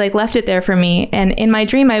 He like left it there for me, and in my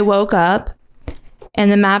dream I woke up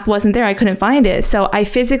and the map wasn't there. I couldn't find it. So I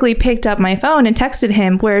physically picked up my phone and texted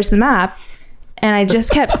him, "Where's the map?" And I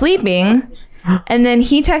just kept sleeping. And then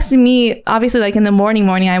he texted me, obviously, like in the morning,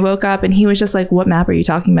 I woke up and he was just like, "What map are you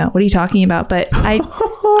talking about? What are you talking about?" But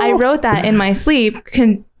I wrote that in my sleep,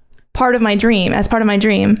 as part of my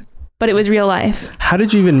dream, but it was real life. How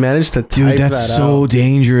did you even manage to Dude, type that's that so out?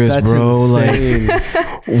 dangerous, That's bro. insane. Like,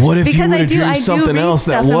 what if you Because would I have do dreamed something read else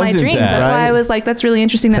that stuff in my wasn't dreams. that? That's why right? I was like, that's really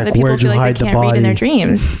interesting that like, people where'd you feel like hide they the can't read in their body?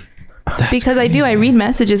 dreams. Because crazy. I read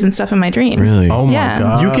messages and stuff in my dreams. Really? Oh my Yeah.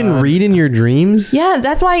 god. You can read in your dreams? Yeah,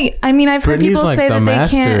 that's why. I mean, I've heard Brittany's people like say the that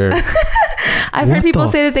master. they can't. I've heard What people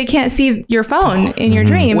the say that they can't see your phone in your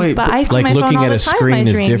dream, Wait, but I see Like my phone looking all at the a time in screen my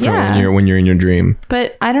is dream. different Yeah. when you're in your dream.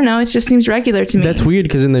 But I don't know. It just seems regular to me. That's weird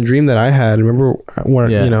because in the dream that I had, remember where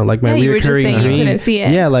Yeah. you know, like my Yeah, you were just reoccurring saying you dream. couldn't see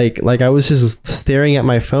it. Yeah, like I was just staring at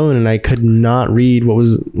my phone and I could not read what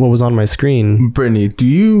was on my screen. Brittany, do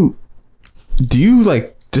you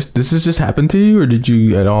like just this has just happened to you, or did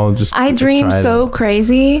you at all just? I dream try so that?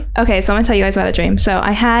 crazy. Okay, so I'm gonna tell you guys about a dream. So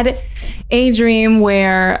I had a dream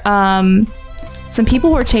where some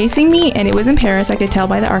people were chasing me, and it was in Paris. I could tell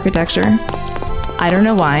by the architecture. I don't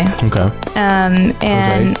know why. Okay,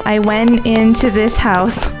 And I went into this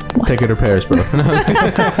house. take her to Paris, bro.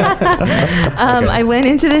 I went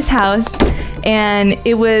into this house, and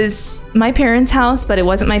it was my parents' house, but it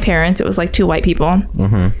wasn't my parents. It was like two white people,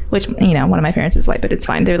 which, you know, one of my parents is white, but it's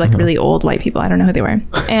fine. They're like really old white people. I don't know who they were.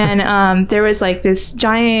 And there was like this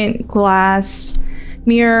giant glass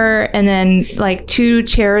mirror, and then like two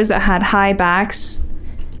chairs that had high backs.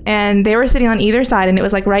 And they were sitting on either side, and it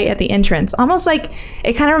was like right at the entrance. Almost like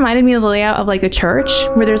it kind of reminded me of the layout of like a church,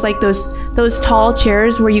 where there's like those tall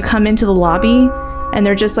chairs where you come into the lobby, and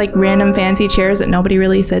they're just like random fancy chairs that nobody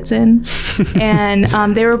really sits in. And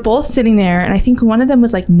they were both sitting there, and I think one of them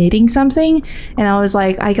was like knitting something, and I was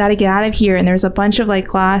like, I gotta get out of here. And there's a bunch of like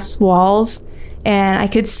glass walls, and I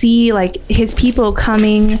could see like his people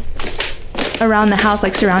coming around the house,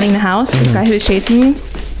 like surrounding the house, this guy who was chasing me.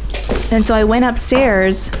 And so I went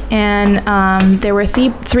upstairs, and there were three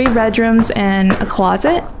bedrooms and a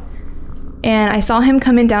closet. And I saw him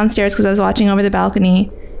come in downstairs because I was watching over the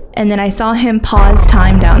balcony. And then I saw him pause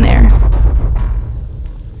time down there.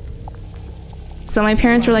 So my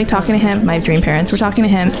parents were like talking to him. My dream parents were talking to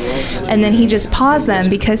him. And then he just paused them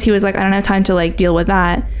because he was like, I don't have time to like deal with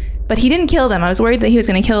that. But he didn't kill them. I was worried that he was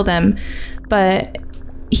going to kill them. But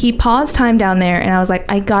he paused time down there, and I was like,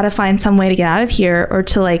 I gotta find some way to get out of here or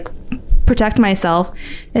to like protect myself.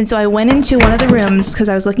 And so I went into one of the rooms because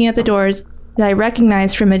I was looking at the doors that I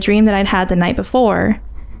recognized from a dream that I'd had the night before.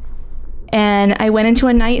 And I went into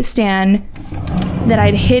a nightstand that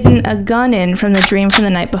I'd hidden a gun in from the dream from the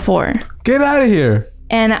night before. Get out of here!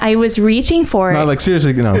 And I was reaching for it. No, like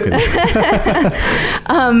seriously, no, I'm kidding.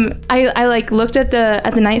 I like looked at the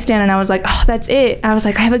nightstand, and I was like, oh, that's it. I was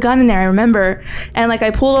like, I have a gun in there, I remember. And like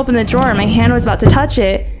I pulled open the drawer, and my hand was about to touch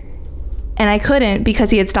it, and I couldn't because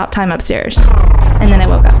he had stopped time upstairs. And then I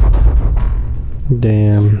woke up.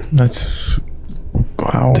 Damn. That's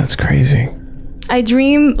wow. That's crazy. I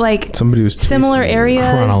dream like Somebody was similar chasing you. areas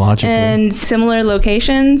Chronologically. and similar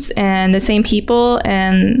locations and the same people,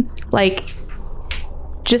 and like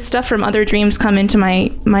just stuff from other dreams come into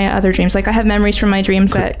my other dreams. Like I have memories from my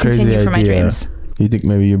dreams that Crazy continue from my idea. dreams. You think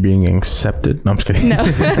maybe you're being accepted? No, I'm just kidding. No.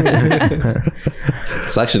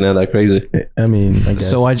 It's actually not that crazy. I mean, I guess.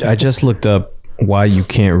 So I just looked up why you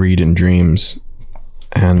can't read in dreams,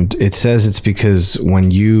 and it says it's because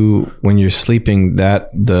when you're sleeping,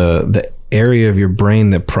 that the area of your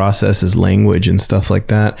brain that processes language and stuff like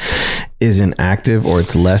that isn't active, or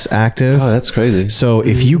it's less active. Oh, that's crazy. So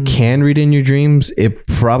if you can read in your dreams, it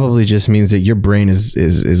probably just means that your brain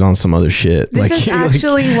is on some other shit. This is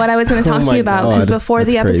actually what I was going to talk to my you about, because God, before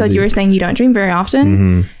the that's episode crazy. you were saying you don't dream very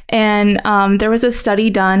often. And there was a study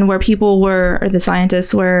done where the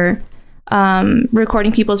scientists were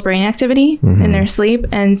recording people's brain activity in their sleep.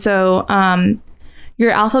 And so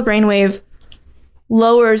your alpha brainwave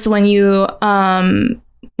lowers when you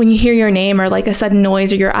hear your name or like a sudden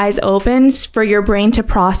noise or your eyes open for your brain to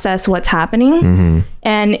process what's happening.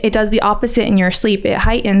 And it does the opposite in your sleep. It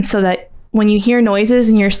heightens so that when you hear noises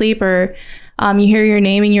in your sleep or you hear your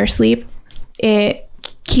name in your sleep, it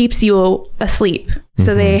keeps you asleep.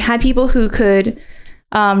 So they had people who could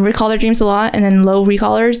recall their dreams a lot, and then low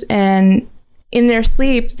recallers, and in their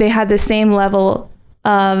sleep they had the same level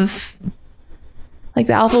of like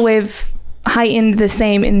the alpha wave heightened the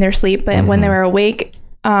same in their sleep, but when they were awake,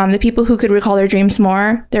 the people who could recall their dreams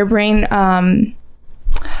more, their brain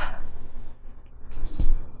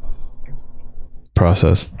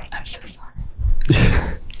process. I'm so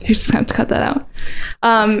sorry. You just have to cut that out.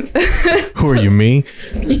 Who are you, me?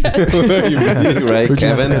 Right, We just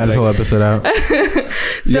Kevin? got this whole episode out.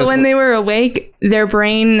 So when they were awake, their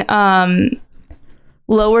brain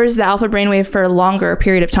lowers the alpha brainwave for a longer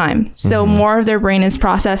period of time. So more of their brain is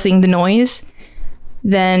processing the noise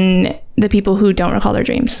than the people who don't recall their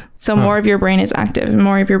dreams. So more of your brain is active and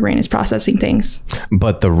more of your brain is processing things.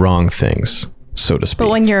 But the wrong things, so to speak. But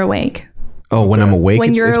when you're awake, when I'm awake,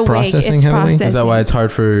 when you're it's awake, processing it's heavily? processing. Is that why it's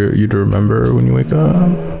hard for you to remember when you wake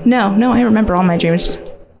up? No, I remember all my dreams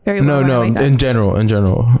very well. No, when I wake up. in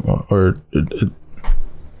general, or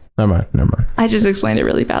never mind. I just explained it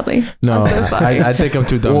really badly. No, I'm so sorry. I think I'm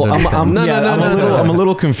too dumb. Well, to I'm understand. a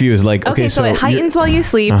little confused. Like, Okay, so it heightens while you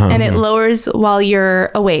sleep and it lowers while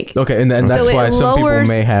you're awake. Okay, and that's So it why some people lowers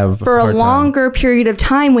may have for a hard time. longer period of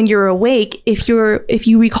time when you're awake if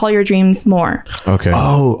you recall your dreams more. Okay.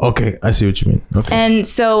 Oh, okay. I see what you mean. Okay. And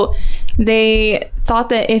so they thought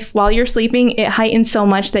that if while you're sleeping it heightens so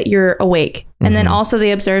much that you're awake. And then also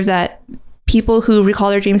they observed that people who recall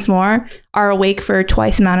their dreams more are awake for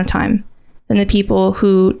twice the amount of time than the people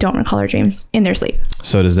who don't recall their dreams in their sleep.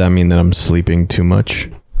 So does that mean that I'm sleeping too much?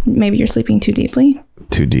 Maybe you're sleeping too deeply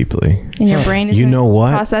Too deeply? and your brain isn't You know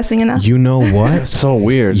what? processing enough. You know what? That's so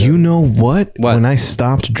weird. You know what? What? When I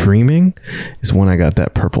stopped dreaming is when I got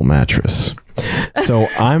that purple mattress. So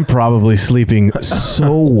I'm probably sleeping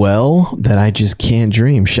so well that I just can't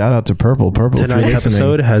dream. Shout out to Purple. Purple, if you're Tonight's listening.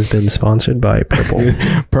 episode has been sponsored by Purple.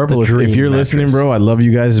 Purple, if Dream you're listening, bro, I love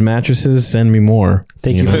you guys' mattresses. Send me more.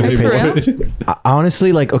 Thank you. know? For real?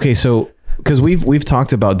 Honestly, like, okay, so because we've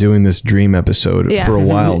talked about doing this dream episode Yeah. for a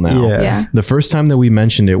while now. Yeah. Yeah. The first time that we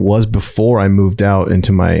mentioned it was before I moved out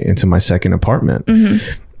into my second apartment,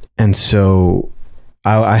 and so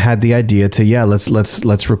I had the idea to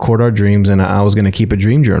let's record our dreams, and I was gonna keep a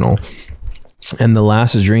dream journal. And the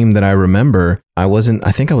last dream that I remember, I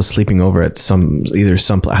think I was sleeping over at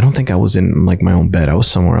I don't think I was in like my own bed. I was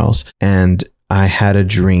somewhere else, and I had a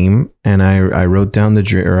dream, and I wrote down the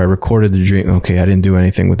dream, or I recorded the dream. Okay, I didn't do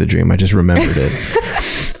anything with the dream. I just remembered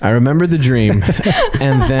it. I remembered the dream,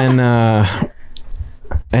 and then,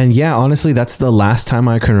 and yeah, honestly, that's the last time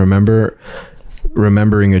I can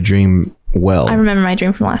remembering a dream well. I remember my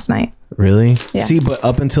dream from last night. Really? Yeah. See, but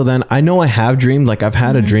up until then, I know I have dreamed. Like I've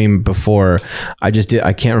had a dream before. I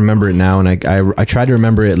can't remember it now, and I tried to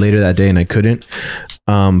remember it later that day, and I couldn't.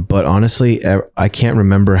 But honestly, I can't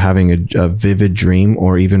remember having a vivid dream,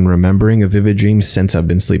 or even remembering a vivid dream since I've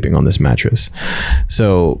been sleeping on this mattress.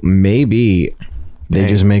 So maybe they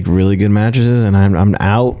just make really good mattresses, and I'm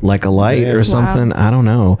out like a light or something. I don't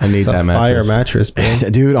know. I need It's that a fire mattress. mattress,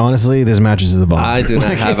 man. Dude, honestly, this mattress is the bomb. I do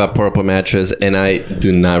not have a purple mattress, and I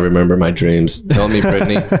do not remember my dreams. Tell me,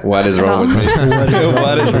 Brittany, what is wrong with me?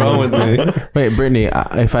 What is wrong with me? Wait, Brittany,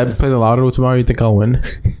 if I play the lotto tomorrow, you think I'll win?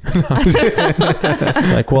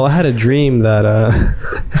 Like, well, I had a dream that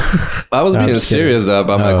I was I'm being just kidding. serious though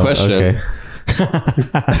about my question. Okay.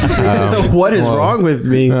 what is well, wrong with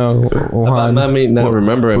me? Not me not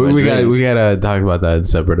remembering my we dreams. gotta talk about that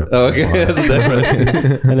separate. Okay, that's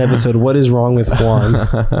different. An episode. What is wrong with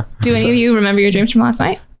Juan? Do any of you remember your dreams from last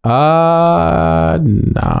night? No.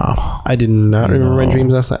 I did not remember my No.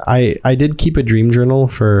 dreams last night. I did keep a dream journal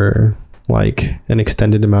for like an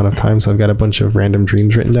extended amount of time, so I've got a bunch of random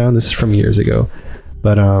dreams written down. This is from years ago,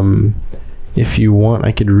 but if you want,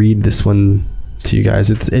 I could read this one to you guys.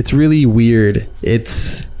 It's really weird.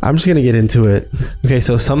 I'm just gonna get into it. Okay,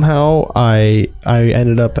 so somehow I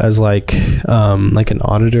ended up as like an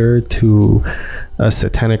auditor to a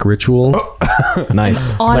satanic ritual.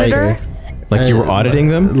 Nice. Auditor? Like you were auditing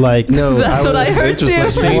them? Like no, That's what I heard too.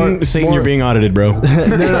 Satan, you're being audited, bro.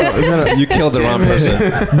 no, You killed the wrong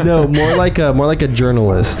person. no, more like a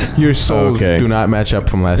journalist. Your souls Okay. do not match up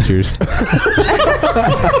from last year's.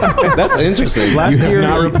 That's interesting. Last You have year,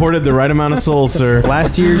 not reported the right amount of souls, sir.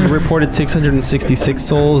 last year you reported 666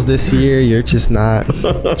 souls. This year you're just not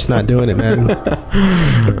doing it,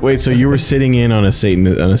 man. Wait, so you were sitting in on a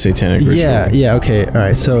satanic ritual? Yeah. Okay. All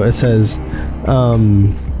right. So it says,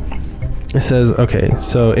 okay.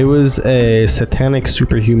 So it was a satanic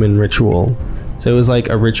superhuman ritual. So it was like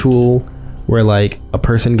a ritual where like a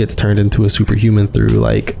person gets turned into a superhuman through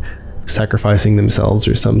like sacrificing themselves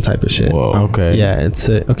or some type of shit. Whoa. Okay. Yeah.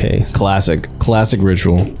 Okay. Classic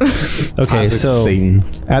ritual. Okay. So Satan.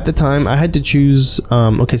 at the time I had to choose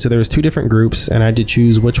so there was two different groups and I had to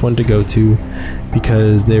choose which one to go to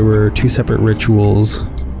because there were two separate rituals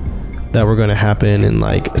that were going to happen in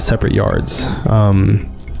like separate yards.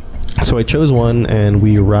 So I chose one and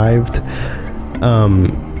we arrived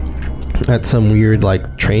at some weird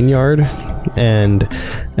like train yard and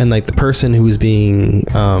and like the person who was being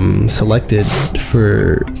selected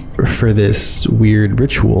for this weird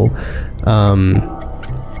ritual.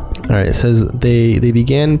 All right, it says they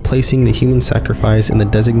began placing the human sacrifice in the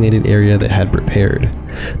designated area that had prepared.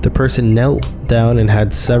 The person knelt down and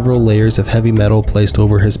had several layers of heavy metal placed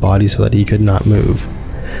over his body so that he could not move.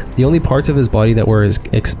 The only parts of his body that were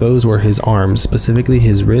exposed were his arms, specifically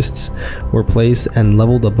his wrists, were placed and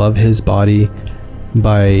leveled above his body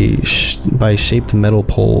by shaped metal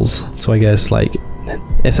poles. So I guess like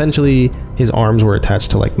essentially his arms were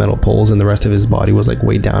attached to like metal poles, and the rest of his body was like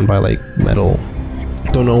weighed down by like metal.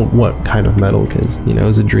 Don't know what kind of metal, because you know it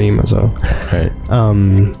was a dream. So Right.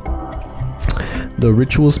 the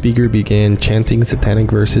ritual speaker began chanting satanic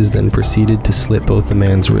verses, then proceeded to slit both the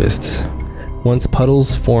man's wrists. Once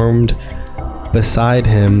puddles formed beside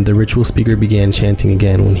him, the ritual speaker began chanting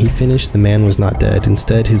again. When he finished, the man was not dead.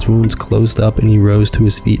 Instead, his wounds closed up and he rose to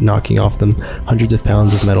his feet, knocking off them hundreds of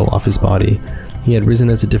pounds of metal off his body. He had risen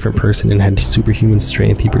as a different person and had superhuman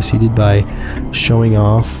strength. He proceeded by showing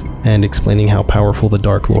off and explaining how powerful the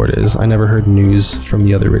Dark Lord is. I never heard news from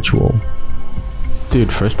the other ritual.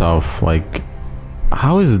 Dude, first off, like,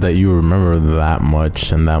 how is it that you remember that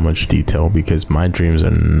much and that much detail? Because my dreams are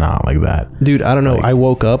not like that. Dude, I don't know. Like- I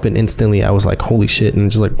woke up and instantly I was like, holy shit, and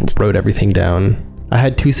just like wrote everything down. I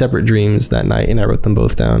had 2 separate dreams that night and I wrote them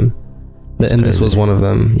both down. And this was one of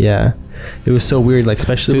them. Yeah. It was so weird, like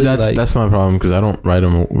especially See, like, that's my problem, because I don't write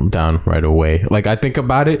them down right away. Like, I think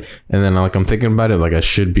about it, and then like I'm thinking about it like I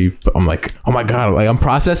should be. I'm like, oh my god, like I'm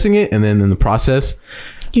processing it, and then in the process,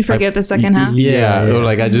 You forget the second half. yeah, Yeah. or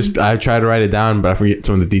like I try to write it down, but I forget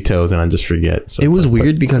some of the details, and I just forget. So it it's was like,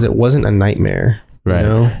 weird because it wasn't a nightmare. Right. You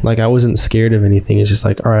know? Like I wasn't scared of anything. It's just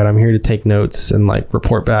like, all right, I'm here to take notes and like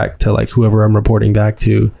report back to like whoever I'm reporting back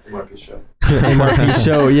to. MRP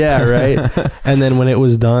show, yeah, right. And then when it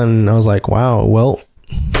was done, I was like, wow, well,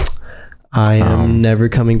 I am never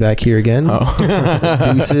coming back here again.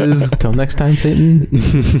 Deuces. Till next time, Satan.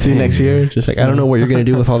 See you next year. Just Like, I don't know what you're gonna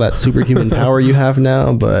do with all that superhuman power you have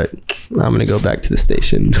now, but I'm gonna go back to the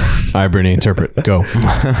station. All right, Brittany, interpret. Go.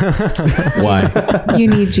 Why? You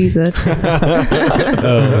need Jesus.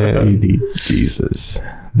 Oh You need Jesus.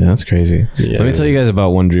 That's crazy. Yeah. Let me tell you guys about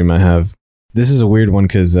one dream I have. This is a weird one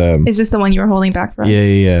because Is this the one you were holding back for us?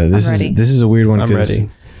 yeah. This I'm is ready. this is a weird one. I'm 'cause- ready.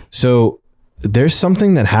 So there's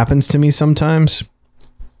something that happens to me sometimes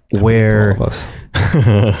where All of us.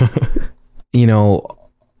 you know,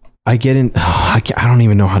 I get in. I don't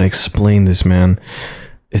even know how to explain this, man.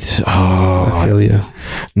 It's I feel you.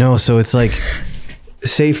 no. So it's like,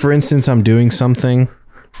 say for instance, I'm doing something,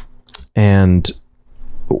 and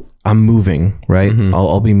I'm moving. Right, Mhm.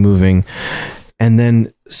 I'll be moving, and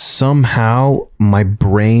then somehow my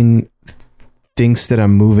brain thinks that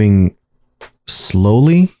I'm moving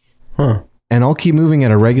slowly, Huh. and I'll keep moving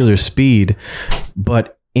at a regular speed,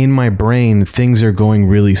 but in my brain things are going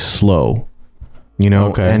really slow, you know.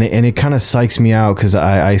 Okay. And it kind of psychs me out because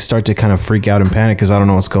I start to kind of freak out and panic because I don't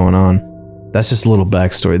know what's going on. That's just a little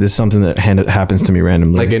backstory. This is something that happens to me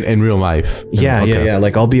randomly. Like in real life. yeah, Okay. yeah.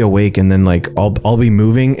 Like I'll be awake and then like I'll be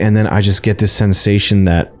moving and then I just get this sensation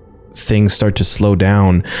that things start to slow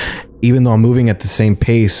down, even though I'm moving at the same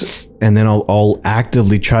pace. And then I'll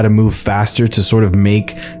actively try to move faster to sort of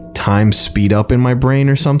make time speed up in my brain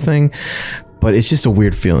or something. But it's just a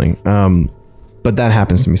weird feeling. But that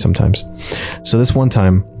happens to me sometimes. So this one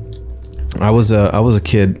time, I was a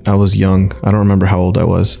kid. I was young. I don't remember how old I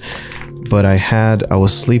was, but I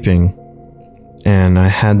was sleeping, and I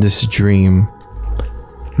had this dream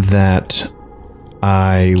that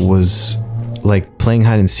I was like playing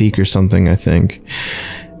hide and seek or something, I think.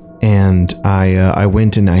 And I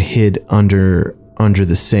went and I hid under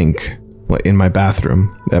the sink in my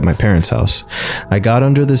bathroom at my parents' house. I got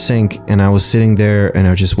under the sink and I was sitting there and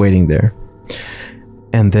I was just waiting there.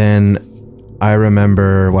 And then I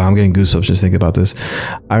remember, wow, I'm getting goosebumps just thinking about this.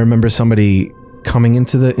 I remember somebody coming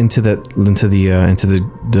into the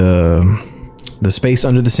space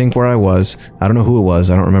under the sink where I was. I don't know who it was.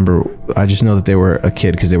 I don't remember. I just know that they were a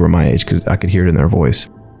kid because they were my age, because I could hear it in their voice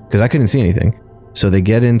because I couldn't see anything. So they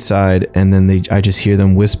get inside and then I just hear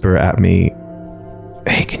them whisper at me,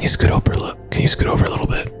 "Hey, can you scoot over a little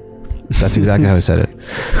bit?" That's exactly how I said it.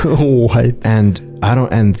 What?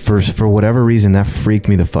 And for whatever reason that freaked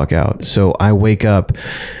me the fuck out. So I wake up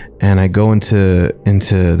and I go into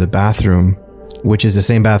the bathroom, which is the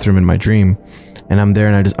same bathroom in my dream. And I'm there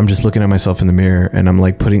and I'm just looking at myself in the mirror and I'm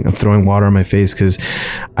throwing water on my face because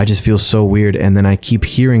I just feel so weird. And then I keep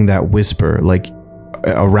hearing that whisper like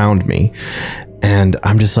around me. And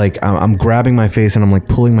I'm just like, I'm grabbing my face and I'm like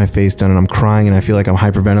pulling my face down and I'm crying and I feel like I'm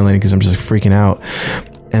hyperventilating because I'm just like freaking out.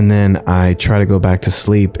 And then I try to go back to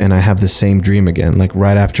sleep, and I have the same dream again, like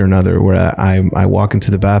right after another, where I walk into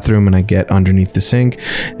the bathroom and I get underneath the sink,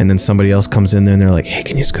 and then somebody else comes in there and they're like, hey,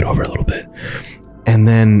 can you scoot over a little bit? And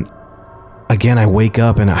then again, I wake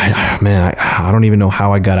up and I don't even know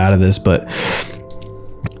how I got out of this, but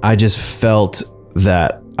I just felt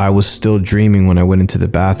that I was still dreaming when I went into the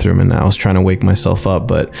bathroom, and I was trying to wake myself up,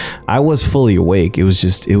 but I was fully awake. It was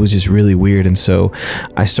just really weird. And so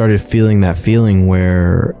I started feeling that feeling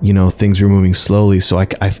where, you know, things were moving slowly. So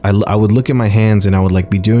I would look at my hands and I would like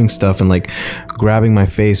be doing stuff and like grabbing my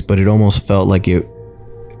face, but it almost felt like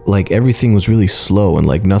everything was really slow and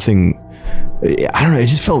like nothing, I don't know. It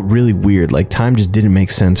just felt really weird. Like time just didn't make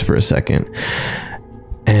sense for a second.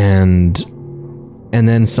 And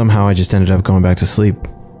then somehow I just ended up going back to sleep.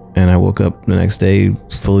 And I woke up the next day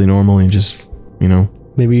fully normal and just, you know,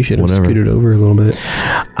 maybe you should have whatever. scooted over a little bit.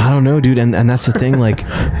 I don't know, dude. And that's the thing. Like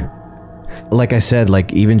I said,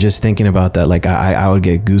 like even just thinking about that, like I would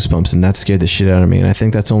get goosebumps, and that scared the shit out of me. And I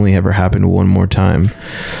think that's only ever happened one more time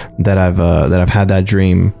that I've had that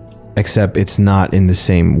dream, except it's not in the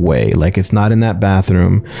same way. Like it's not in that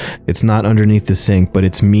bathroom. It's not underneath the sink, but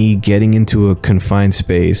it's me getting into a confined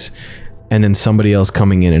space and then somebody else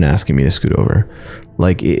coming in and asking me to scoot over.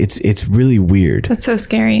 Like it's really weird. That's so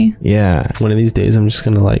scary. Yeah. One of these days, I'm just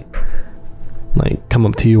gonna like come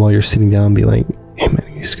up to you while you're sitting down and be like, "Hey man,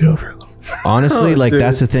 can you scoot over a little?" Honestly, Oh, like dude.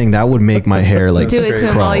 that's the thing that would make my hair like Do it to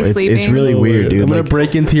him crawl. while he's It's sleeping. really weird, dude. I'm gonna Like,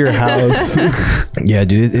 break into your house. I'm yeah,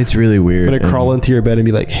 dude, it's really weird. gonna And- crawl into your bed and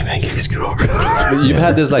be like, "Hey man, can you scoot over?" But you've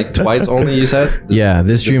had this like twice only, you said? Yeah,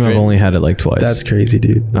 this dream I've only had it like twice. That's crazy,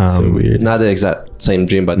 dude. That's so weird. Not the exact same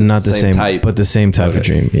dream, but not the same type. but the same type of Okay.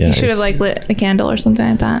 dream. Yeah, You should have it's- like lit a candle or something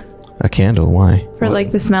like that a candle. Why? for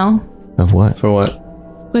like the smell. Of what? For what?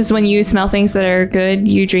 Was when you smell things that are good,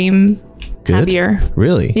 you dream Good? happier.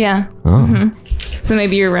 Really? Yeah. Oh, So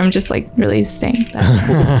maybe your room just like really stank.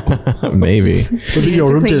 maybe. Maybe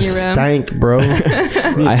Your room just stank, bro.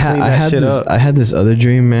 I had this other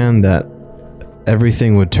dream, man, that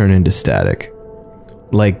everything would turn into static.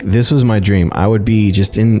 Like this was my dream. I would be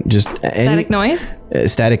just any Static noise?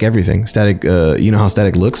 static everything. Static. You know how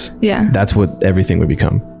static looks? Yeah. That's what everything would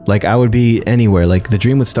become. Like I would be anywhere. Like the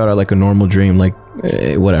dream would start out like a normal dream, like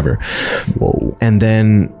whatever. Whoa. And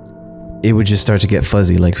then it would just start to get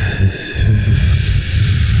fuzzy, like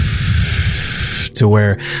to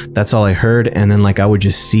where that's all I heard. And then like I would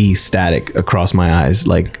just see static across my eyes,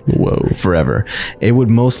 like whoa, forever. It would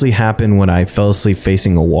mostly happen when I fell asleep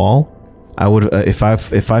facing a wall. I would if I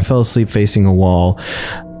fell asleep facing a wall,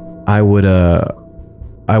 I would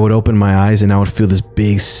open my eyes and I would feel this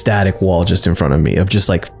big static wall just in front of me of just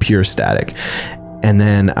like pure static. And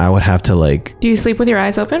then I would have to like, Do you sleep with your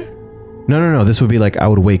eyes open? no, this would be like I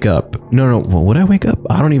would wake up. No, well, would I wake up?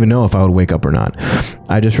 I don't even know if I would wake up or not.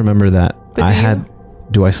 I just remember that But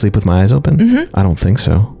do I sleep with my eyes open? Mm-hmm. I don't think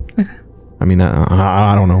so. Okay. I mean,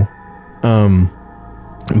 I don't know.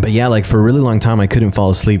 But yeah, like for a really long time, I couldn't fall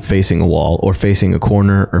asleep facing a wall or facing a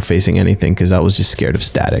corner or facing anything because I was just scared of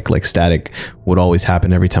static. Like static would always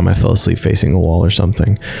happen every time I fell asleep facing a wall or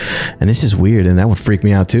something. And this is weird, and that would freak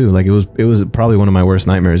me out too. Like it was probably one of my worst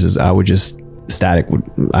nightmares. Is I was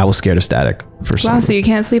scared of static for some. Wow, so you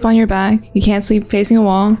can't sleep on your back. You can't sleep facing a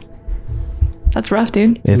wall. That's rough,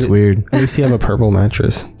 dude. It's weird. At least you have a purple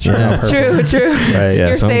mattress. Yeah. True. Right. Yeah.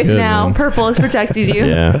 You're so I'm safe good, now. man. Purple has protected you.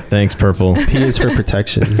 Yeah. Thanks, Purple. P is for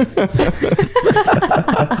protection. But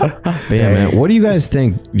yeah, man. What do you guys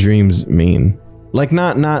think dreams mean? Like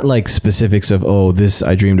not like specifics of this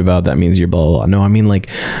I dreamed about that means you're blah blah blah. No, I mean like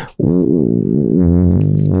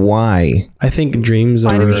why? I think dreams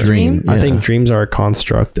Why do are we dream? I Yeah. think dreams are a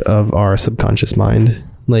construct of our subconscious mind.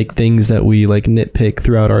 Like things that we like nitpick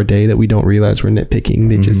throughout our day that we don't realize we're nitpicking.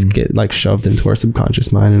 They just get like shoved into our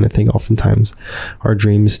subconscious mind. And I think oftentimes our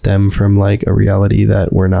dreams stem from like a reality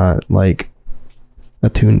that we're not like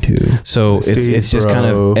attuned to. So it's just kind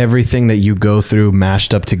bro. of everything that you go through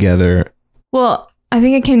mashed up together. Well, I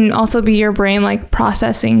think it can also be your brain like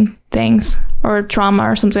processing things or trauma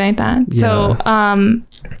or something like that. So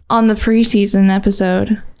on the preseason episode,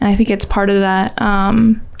 and I think it's part of that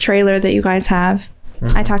trailer that you guys have,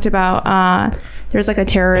 I talked about there's like a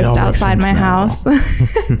terrorist outside my house.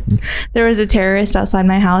 There was a terrorist outside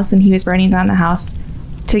my house and he was burning down the house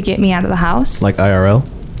to get me out of the house. Like IRL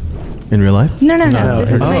in real life? No.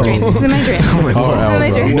 This is my dream. This is my dream. This is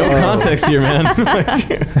my dream. No context here, man.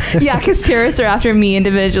 Yeah, because terrorists are after me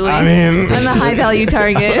individually. I mean, I'm a high value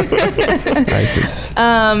target. ISIS.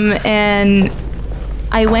 And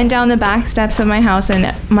I went down the back steps of my house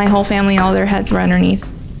and my whole family, all their heads were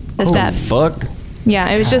underneath the steps. fuck. Yeah,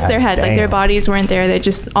 it was just their heads. Like their bodies weren't there. They're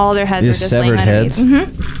just all their heads were Just just laying severed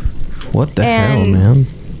underneath. heads? What the hell, And- man?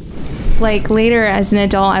 Like later as an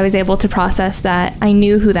adult, I was able to process that I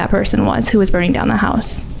knew who that person was who was burning down the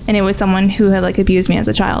house, and it was someone who had like abused me as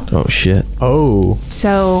a child. Oh shit. Oh.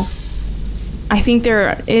 So I think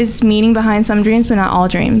there is meaning behind some dreams, but not all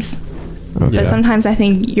dreams. Okay. But sometimes I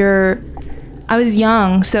think I was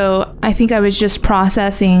young, so I think I was just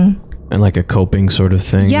processing. And like a coping sort of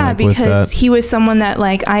thing. Yeah, like, with because that. he was someone that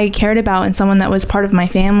like I cared about and someone that was part of my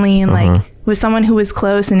family and like was someone who was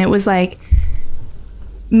close, and it was like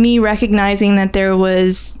me recognizing that there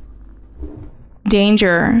was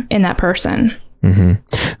danger in that person.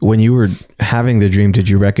 When you were having the dream, did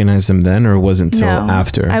you recognize them then, or was it until No,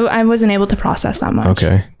 after? I wasn't able to process that much.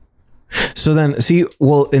 Okay. So then, see,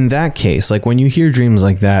 well, in that case, like when you hear dreams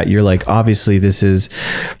like that, you're like, obviously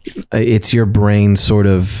it's your brain sort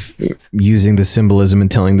of using the symbolism and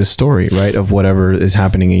telling the story, right, of whatever is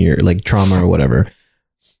happening in your like trauma or whatever.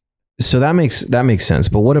 So that makes sense.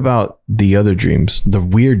 But what about the other dreams, the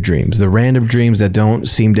weird dreams, the random dreams that don't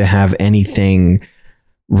seem to have anything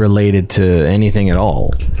related to anything at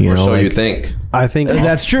all? You Or know, so like, you think. I think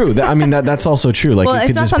that's true. I mean, that's also true. Like, Well, it it's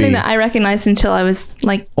could not just something be that I recognized until I was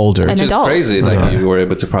like older. an Which is adult. crazy. Like you were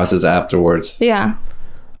able to process afterwards. Yeah.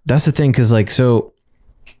 That's the thing, because like, so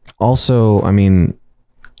also, I mean,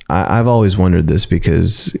 I've always wondered this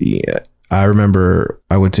because I remember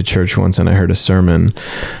I went to church once and I heard a sermon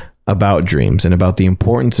about dreams and about the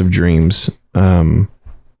importance of dreams,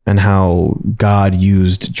 and how God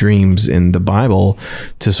used dreams in the Bible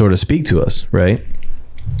to sort of speak to us, right?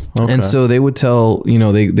 Okay. And so they would tell,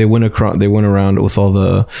 they went around with all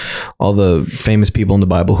the famous people in the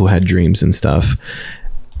Bible who had dreams and stuff.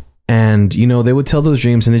 And, they would tell those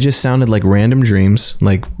dreams and they just sounded like random dreams,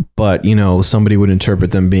 like, but, somebody would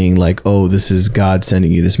interpret them being like, oh, this is God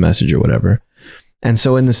sending you this message or whatever. And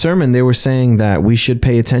so in the sermon, they were saying that we should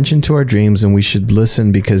pay attention to our dreams and we should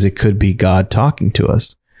listen because it could be God talking to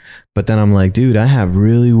us. But then I'm like, dude, I have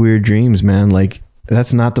really weird dreams, man. Like,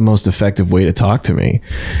 that's not the most effective way to talk to me,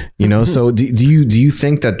 So do you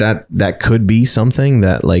think that could be something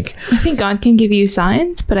that, like, I think God can give you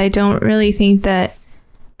signs, but I don't really think that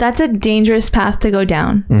that's a dangerous path to go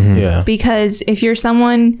down. Yeah. Because if you're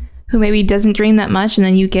someone who maybe doesn't dream that much and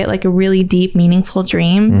then you get like a really deep, meaningful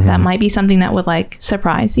dream, that might be something that would like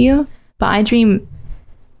surprise you. But I dream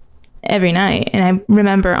every night and I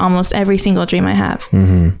remember almost every single dream I have.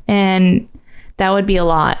 And that would be a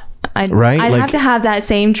lot. I'd Right? I'd Like- have to have that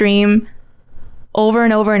same dream over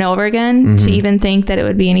and over and over again to even think that it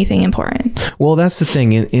would be anything important. well, that's the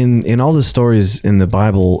thing in all the stories in the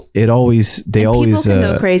Bible, they always People can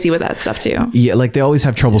go crazy with that stuff too. yeah, like they always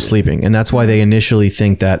have trouble sleeping, and that's why they initially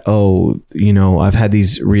think that, oh, I've had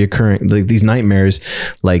these reoccurring, like these nightmares,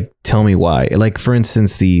 like tell me why. Like, for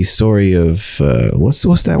instance, the story of what's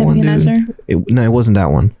that one, Nebuchadnezzar? dude? No, it wasn't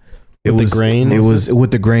that one. It With the was grain? It was with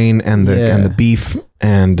the grain and the beef,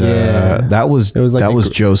 and that was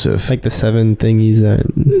Joseph. like the 7 thingies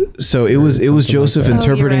that. So it was Joseph that.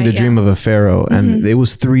 interpreting Oh, you're the right, dream yeah. of a pharaoh, and it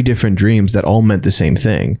was 3 different dreams that all meant the same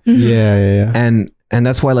thing. Yeah. And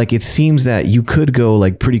that's why, like, it seems that you could go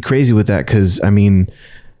like pretty crazy with that, because I mean,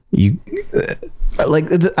 you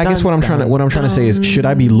I guess what I'm trying to say is, should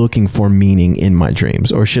I be looking for meaning in my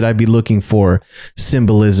dreams, or should I be looking for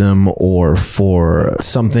symbolism or for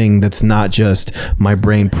something that's not just my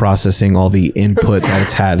brain processing all the input that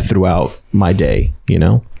it's had throughout my day,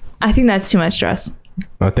 I think that's too much stress.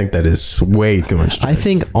 I think that is way too much. I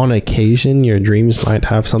think on occasion your dreams might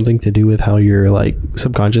have something to do with how you're like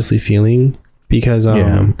subconsciously feeling, because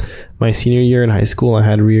my senior year in high school I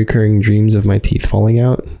had reoccurring dreams of my teeth falling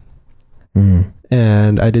out.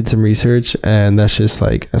 And I did some research, and that's just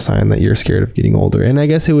like a sign that you're scared of getting older. And I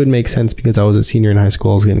guess it would make sense because I was a senior in high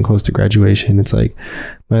school. I was getting close to graduation. It's like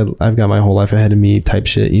I've got my whole life ahead of me type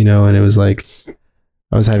shit, and it was like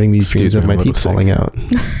I was having these dreams of my teeth falling out.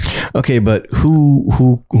 Okay, but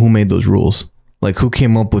who made those rules? Like, who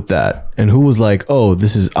came up with that, and who was like, "Oh,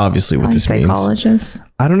 this is obviously what this means"? Psychologists.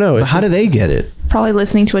 I don't know. But how do they get it? Probably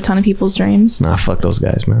listening to a ton of people's dreams. Nah, fuck those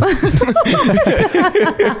guys, man.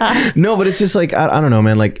 No, but it's just like, I don't know,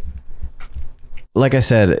 man. Like I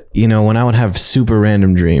said, when I would have super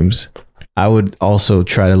random dreams, I would also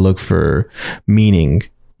try to look for meaning,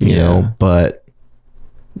 you know, but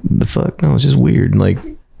the fuck, no, it's just weird. Like,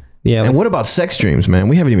 Yeah. and what about sex dreams, man?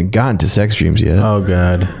 We haven't even gotten to sex dreams yet. Oh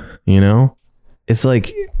God. It's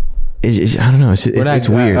like, I don't know. It's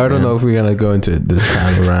weird. I don't man. know if we're gonna go into this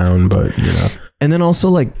time around, but And then also,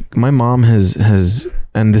 like, my mom has,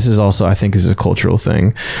 and this is also, I think, is a cultural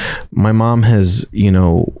thing. My mom has,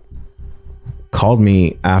 called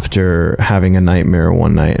me after having a nightmare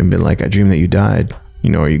one night and been like, I dreamed that you died.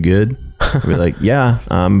 Are you good? I'd be like, yeah,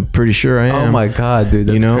 I'm pretty sure I am. Oh my god, dude,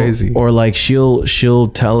 that's crazy. Or like she'll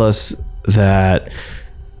tell us that,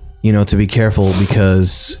 to be careful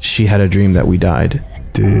because she had a dream that we died.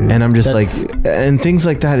 Dude, and I'm just like, and things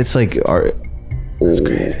like that. It's like, that's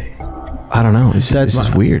crazy. I don't know. It's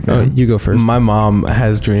just weird. Man. You go first. My mom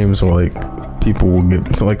has dreams where like people will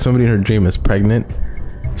get, so like somebody in her dream is pregnant,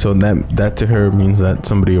 so that to her means that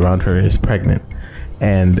somebody around her is pregnant,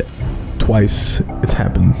 and twice it's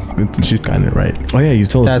happened. She's gotten it right. Oh yeah, you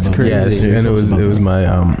told us. That's crazy. Yes, and it was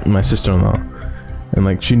my sister-in-law, and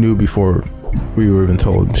like she knew before we were even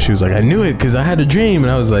told. She was like, I knew it because I had a dream,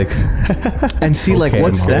 and I was like, and see, like,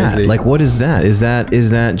 what's that? Crazy. Like, what is that? Is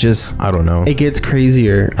that just? I don't know. It gets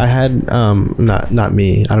crazier. I had not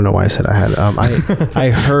me. I don't know why I said I had.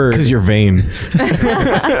 I heard because you're vain.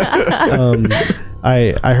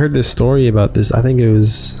 I heard this story about this. I think it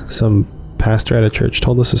was some pastor at a church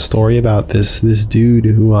told us a story about this dude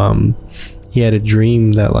who he had a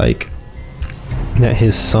dream that that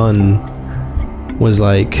his son was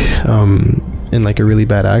in like a really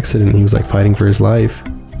bad accident. He was like fighting for his life,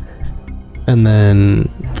 and then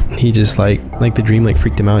he just like the dream like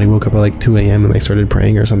freaked him out. He woke up at like 2 a.m. and like started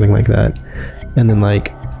praying or something like that, and then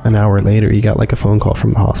like an hour later he got like a phone call from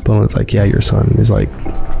the hospital, and it's like, yeah, your son is like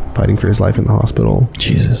fighting for his life in the hospital.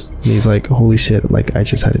 Jesus. And he's like, holy shit, like I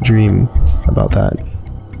just had a dream about that,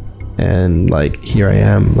 and like here I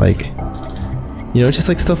am, like, it's just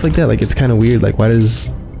like stuff like that. Like it's kind of weird. Like why does,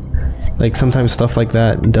 like, sometimes stuff like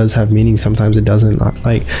that does have meaning, sometimes it doesn't.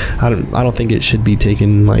 Like I don't think it should be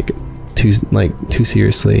taken too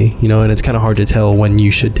seriously, and it's kind of hard to tell when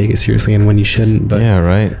you should take it seriously and when you shouldn't. But yeah,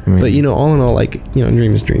 right. I mean, but all in all, like,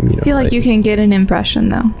 dream is dream. I feel like you can get an impression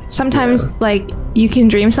though. Sometimes like you can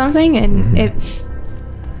dream something and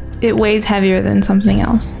it weighs heavier than something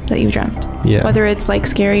else that you dreamt. Yeah. Whether it's like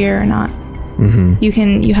scarier or not.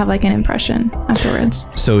 You have like an impression afterwards.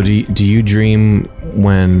 So do you dream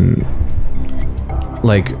when,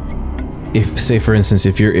 like, if, say for instance,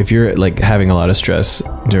 if you're like having a lot of stress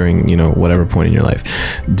during whatever point in your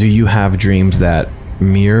life, do you have dreams that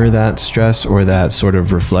mirror that stress or that sort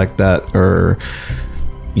of reflect that, or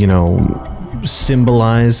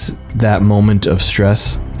symbolize that moment of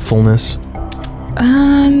stressfulness?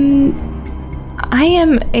 I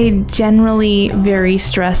am a generally very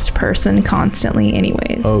stressed person constantly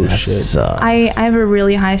anyways. Oh That shit. sucks. I have a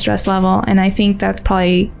really high stress level, and I think that's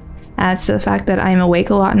probably adds to the fact that I'm awake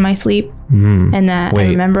a lot in my sleep, and that I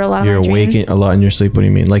remember a lot of my dreams. You're awake a lot in your sleep? What do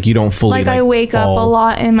you mean? Like you don't fully like I wake up a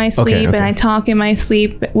lot in my sleep, and I talk in my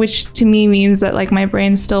sleep, which to me means that like my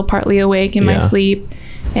brain's still partly awake in my sleep.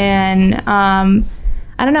 And I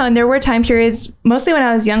don't know, and there were time periods, mostly when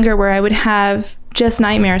I was younger, where I would have just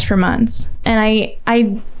nightmares for months. And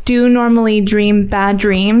I do normally dream bad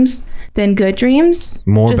dreams than good dreams.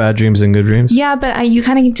 More bad dreams than good dreams? Yeah, but you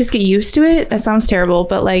kind of just get used to it. That sounds terrible,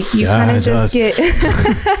 but like you kind of just get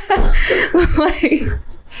like,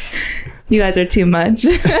 you guys are too much.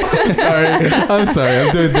 I'm sorry.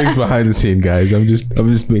 I'm doing things behind the scene, guys. I'm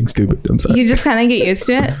just being stupid. I'm sorry. You just kind of get used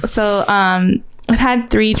to it. So I've had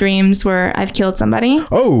 3 dreams where I've killed somebody.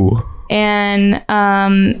 Oh. And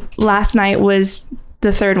last night was the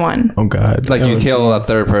 3rd one. Oh God. Like you kill a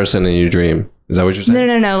third person in your dream. Is that what you're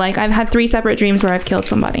saying? No. Like I've had 3 separate dreams where I've killed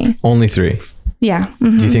somebody. Only 3. Yeah. Do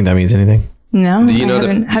you think that means anything? No. Do you know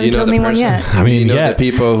haven't killed anyone yet. I mean, the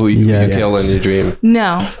people who you kill in your dream?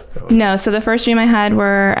 No. So the first dream I had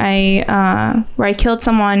where I killed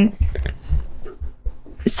someone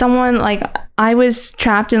like I was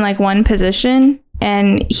trapped in like one position,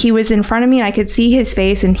 and he was in front of me and I could see his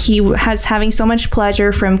face, and he was having so much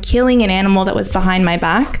pleasure from killing an animal that was behind my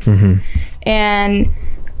back. And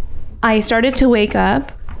I started to wake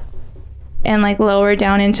up and like lower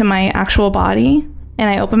down into my actual body, and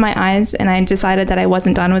I opened my eyes and I decided that I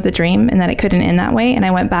wasn't done with the dream and that it couldn't end that way. And I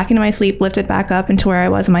went back into my sleep, lifted back up into where I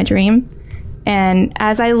was in my dream. And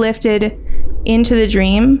as I lifted into the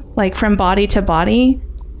dream, like from body to body,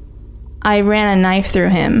 I ran a knife through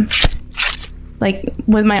him, like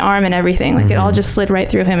with my arm and everything. Like it all just slid right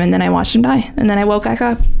through him, and then I watched him die, and then I woke back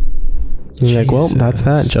up. You're like, well, that's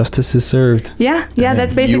that. Justice is served. Yeah,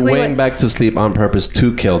 that's basically you went back to sleep on purpose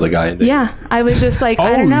to kill the guy. Yeah, I was just like,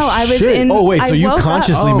 I don't know. I was in. Oh wait, so you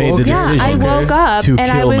consciously made the decision? Yeah, I woke up to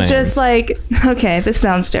and I kill was Mans. just like, okay, this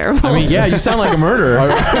sounds terrible. I mean, yeah, you sound like a murderer.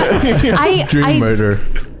 Dream murder.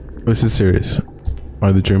 This is serious.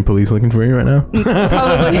 Are the dream police looking for you right now?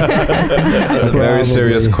 Probably. That's a very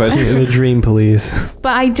serious question. The dream police.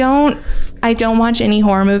 But I don't watch any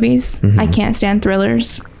horror movies. I can't stand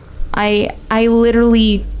thrillers. I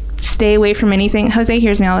literally stay away from anything. Jose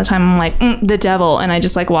hears me all the time. I'm like, the devil. And I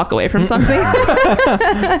just like walk away from something.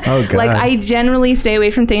 Oh, God. Like I generally stay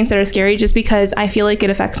away from things that are scary just because I feel like it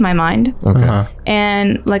affects my mind. Okay.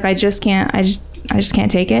 And like, I just can't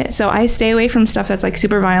take it. So I stay away from stuff that's like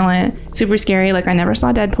super violent, super scary. Like I never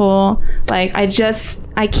saw Deadpool. Like I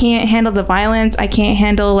can't handle the violence. I can't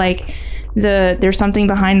handle like there's something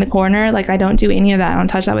behind the corner. Like I don't do any of that. I don't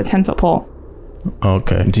touch that with 10-foot pole.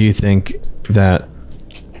 Okay. Do you think that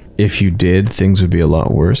if you did, things would be a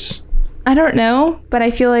lot worse? I don't know, but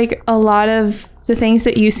I feel like a lot of the things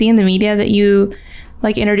that you see in the media that you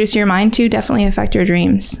like introduce your mind to definitely affect your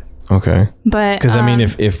dreams. Okay. But Because I mean,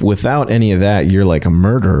 if without any of that, you're like a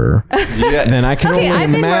murderer, then I can only I've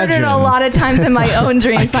been imagine. murdered a lot of times in my own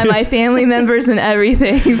dreams by my family members and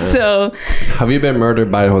everything. So Have you been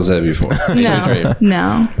murdered by Jose before?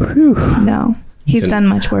 no. He's done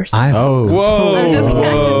much worse. Whoa. I'm just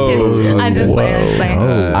kidding. I'm just saying.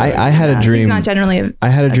 I had a dream. He's not generally. I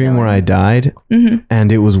had a dream where I died,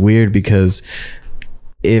 and it was weird because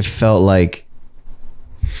it felt like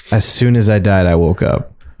as soon as I died, I woke up.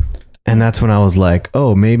 And that's when I was like,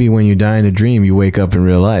 oh, maybe when you die in a dream, you wake up in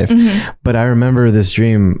real life. But I remember this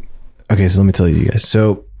dream. Okay, so let me tell you guys.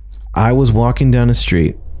 So I was walking down the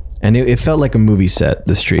street, and it felt like a movie set,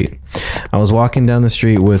 the street. I was walking down the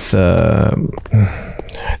street with, I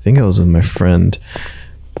think I was with my friend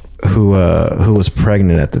who was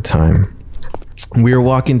pregnant at the time. We were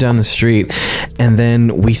walking down the street, and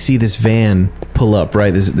then we see this van pull up,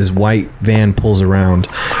 right? This white van pulls around,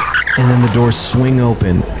 and then the doors swing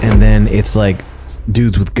open, and then it's like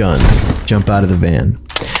dudes with guns jump out of the van.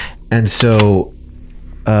 And so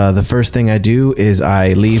the first thing I do is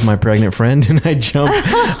I leave my pregnant friend and I jump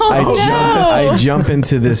I jump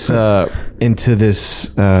into this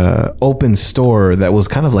open store that was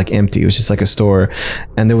kind of like empty. It was just like a store,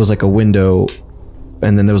 and there was like a window,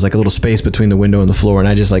 and then there was like a little space between the window and the floor, and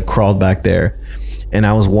I just like crawled back there. And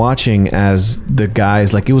I was watching as the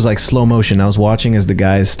guys, like it was like slow motion. I was watching as the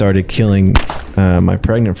guys started killing my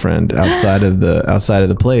pregnant friend outside of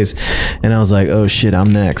the place, and I was like, "Oh shit,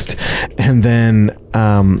 I'm next." And then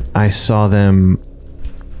I saw them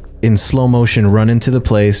in slow motion run into the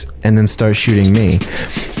place and then start shooting me.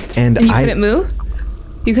 And you couldn't move?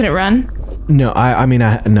 You couldn't run? No, I mean,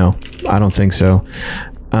 no, I don't think so.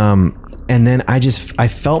 And then I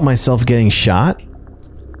felt myself getting shot.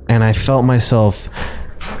 And I felt myself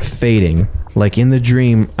fading. Like in the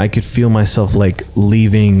dream, I could feel myself like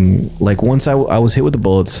leaving. Like once I was hit with the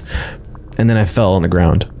bullets, and then I fell on the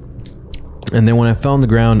ground. And then when I fell on the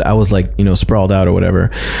ground, I was like, sprawled out or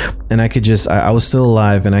whatever. And I could I was still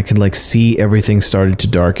alive, and I could like see everything started to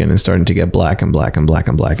darken and starting to get black and black and black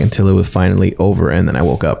and black until it was finally over. And then I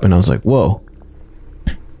woke up and I was like, whoa.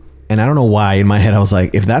 And I don't know why in my head I was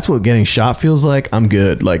like, if that's what getting shot feels like, I'm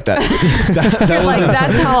good. Like that You're like,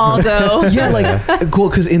 that's how I'll go. Yeah, like cool,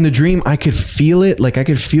 because in the dream I could feel it. Like I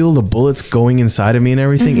could feel the bullets going inside of me and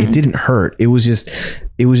everything. It didn't hurt. It was just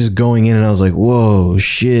going in, and I was like, whoa,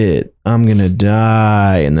 shit, I'm gonna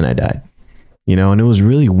die. And then I died. And it was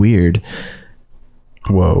really weird.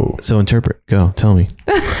 Whoa. So interpret. Go. Tell me.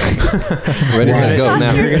 Ready, set, go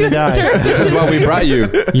now. You're gonna die. This is why we brought you.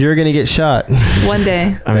 You're gonna get shot One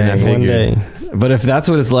day. I mean, I one figured. day. But if that's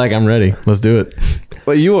what it's like, I'm ready. Let's do it.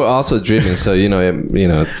 But you were also dreaming, so it probably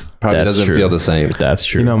That's doesn't true. feel the same. That's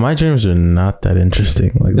true. My dreams are not that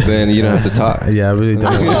interesting. Like Then you don't have to talk. yeah, I really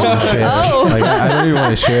don't want to share. Like I don't even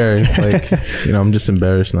want to share. Like I'm just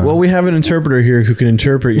embarrassed now. Well, we have an interpreter here who can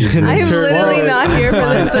interpret your dreams. I'm literally not here for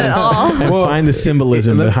this at all. and find the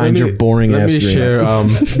symbolism behind your boring ass dreams. Share,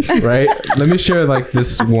 right? Let me share like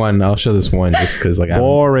this one. I'll show this one just because like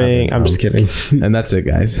Boring. I'm just kidding. And that's it,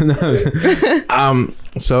 guys.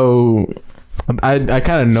 So I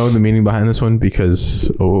kind of know the meaning behind this one because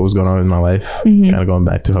of what was going on in my life. Kind of going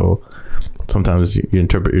back to how sometimes you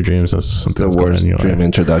interpret your dreams as something The that's going on worst in your dream life.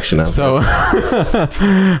 introduction ever. So,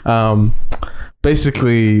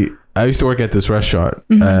 basically, I used to work at this restaurant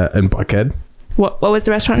in Buckhead. What was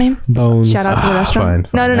the restaurant name? Bones. Shout out to the restaurant.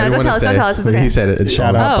 Fine. No, I didn't don't wanna tell us. It's okay. He said it. It's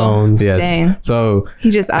Shout fine. out Oh. Bones. Yes. Dang. So He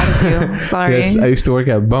just outed you. Sorry. yes, I used to work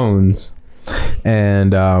at Bones,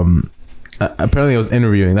 and apparently I was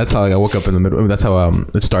interviewing. That's how I woke up in the middle. That's how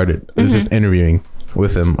it started. It was just interviewing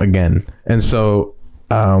with him again, and so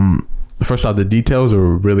first off, the details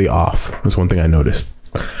were really off. That's one thing I noticed.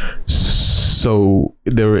 So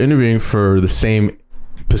they were interviewing for the same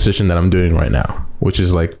position that I'm doing right now, which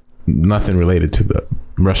is like nothing related to the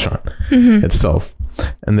restaurant itself.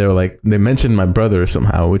 And they were like, they mentioned my brother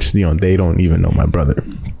somehow, which they don't even know my brother.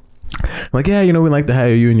 Like, yeah, we'd like to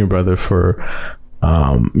hire you and your brother for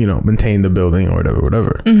maintain the building or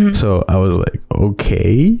whatever. So I was like,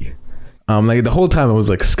 okay. Like the whole time I was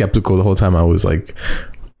like skeptical. The whole time I was like,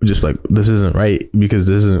 just like, this isn't right, because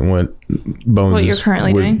this isn't what Bones What you're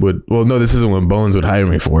currently doing? Well, no, this isn't what Bones would hire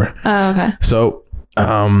me for. Oh, okay. So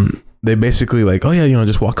they basically like, oh yeah,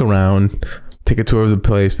 just walk around, take a tour of the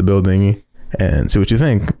place, the building, and see what you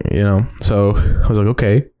think, So I was like,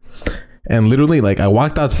 okay. And literally, like, I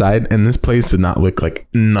walked outside, and this place did not look like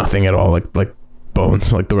nothing at all, like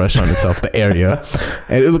Bones, like the restaurant itself, the area.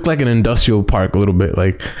 And it looked like an industrial park a little bit,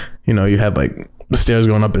 like, you had like the stairs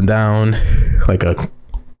going up and down, like a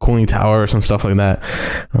cooling tower or some stuff like that.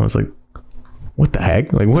 And I was like, what the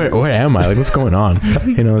heck? Like, where am I? Like, what's going on?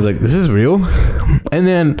 I was like, this is real? And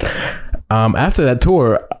then after that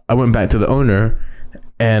tour, I went back to the owner,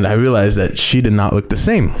 and I realized that she did not look the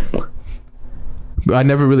same. But I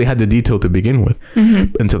never really had the detail to begin with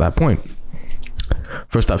until that point.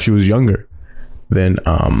 First off, she was younger than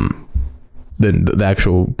the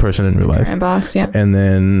actual person in real life. Current boss, yeah. And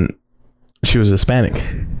then she was Hispanic.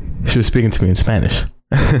 She was speaking to me in Spanish.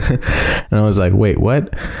 And I was like, wait,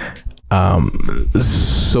 what?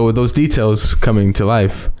 So with those details coming to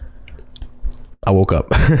life, I woke up.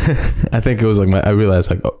 I think it was like I realized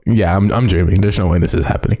like, oh, yeah, I'm dreaming. There's no way this is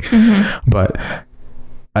happening. But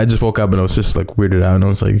I just woke up and I was just like weirded out, and I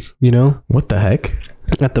was like, what the heck?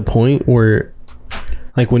 At the point where,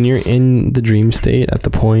 like, when you're in the dream state, at the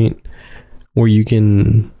point where you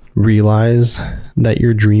can realize that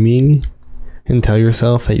you're dreaming and tell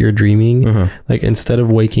yourself that you're dreaming, like, instead of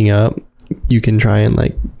waking up, you can try and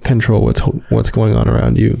like control what's going on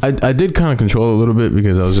around you. I did kind of control a little bit,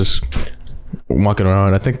 because I was just walking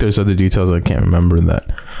around. I think there's other details I can't remember, that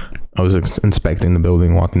I was inspecting the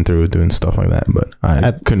building, walking through, doing stuff like that, but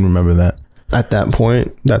I couldn't remember that. At that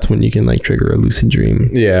point, that's when you can like trigger a lucid dream.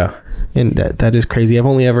 Yeah. And that is crazy. I've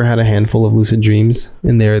only ever had a handful of lucid dreams,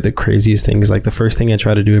 and they're the craziest things. Like, the first thing I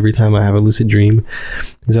try to do every time I have a lucid dream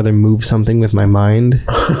is either move something with my mind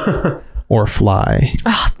or fly.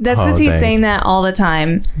 Oh, that's because he's saying that all the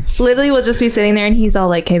time. Literally, we'll just be sitting there and he's all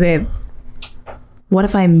like, hey babe, what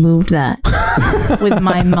if I moved that with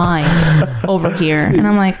my mind over here? And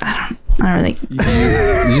I'm like, I don't really.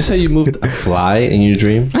 Did you say you moved a fly in your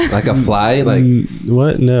dream? Like a fly? Like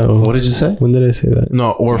what? No. What did you say? When did I say that?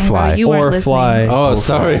 No, or fly. You weren't or listening. fly. Oh,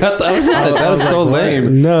 sorry. I thought that was so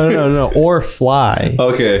lame. No. Or fly.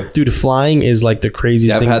 Okay. Dude, flying is like the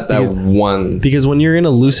craziest thing. I've had that once. Because when you're in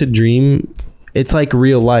a lucid dream, it's like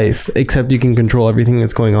real life, except you can control everything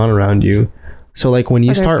that's going on around you. So like when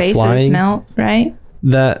you start flying, melt, right?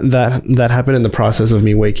 That happened in the process of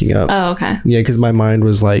me waking up. Oh, okay. Yeah, because my mind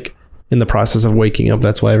was like in the process of waking up.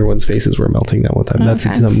 That's why everyone's faces were melting that one time. That's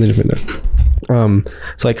something different there.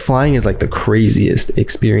 So like flying is like the craziest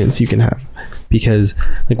experience you can have, because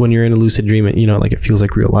like when you're in a lucid dream, like it feels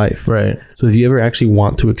like real life. Right. So if you ever actually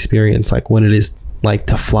want to experience like what it is like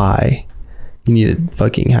to fly, you need to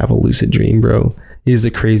fucking have a lucid dream, bro. It is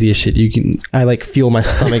the craziest shit. I like feel my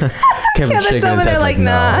stomach. Kevin's shaking his head like,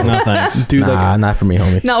 nah. No thanks. Dude, nah, not for me,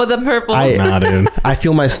 homie. Not with the purple. Nah, dude. I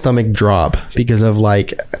feel my stomach drop because of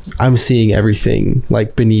like I'm seeing everything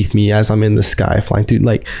like beneath me as I'm in the sky flying. Dude,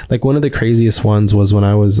 like one of the craziest ones was when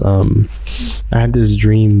I was I had this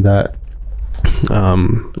dream that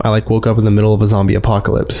I like woke up in the middle of a zombie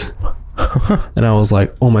apocalypse. And I was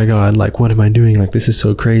like, oh my god, like what am I doing? Like this is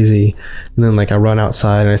so crazy. And then like I run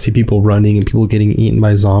outside and I see people running and people getting eaten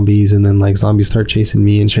by zombies, and then like zombies start chasing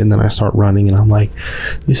me and shit, and then I start running and I'm like,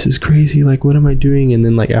 this is crazy, like what am I doing? And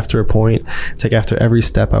then like after a point, it's like after every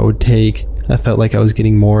step I would take, I felt like I was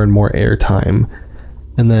getting more and more air time.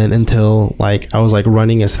 And then until like I was like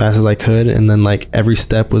running as fast as I could, and then like every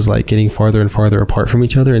step was like getting farther and farther apart from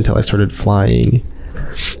each other until I started flying.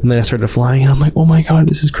 And then I started flying and I'm like, oh my god,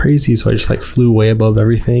 this is crazy. So I just like flew way above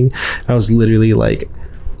everything. I was literally like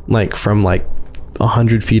from like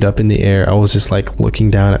 100 feet up in the air, I was just like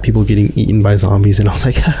looking down at people getting eaten by zombies, and I was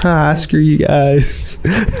like, haha, screw you guys. Just to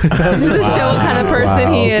show what kind of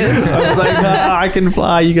person he is. I was like, I can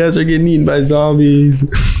fly, you guys are getting eaten by zombies. And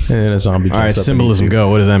then a zombie jumps All right, up symbolism, go.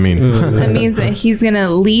 What does that mean? That means that he's gonna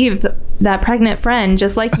leave that pregnant friend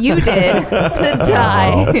just like you did to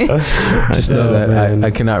die. Just know that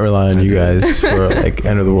I cannot rely on you guys for like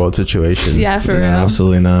end of the world situations. Yeah, for real.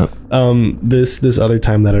 Absolutely not. This other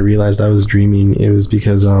time that I realized I was dreaming, it was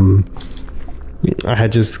because I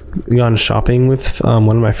had just gone shopping with one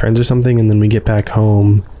of my friends or something, and then we get back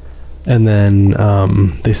home, and then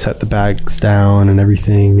they set the bags down and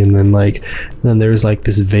everything, and then there's like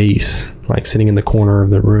this vase like sitting in the corner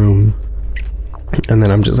of the room, And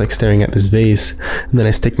then I'm just like staring at this vase, and then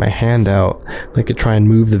I stick my hand out like to try and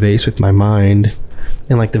move the vase with my mind,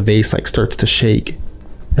 and like the vase like starts to shake,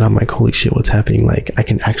 and I'm like, holy shit, what's happening? Like I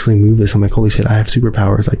can actually move this. I'm like, holy shit, I have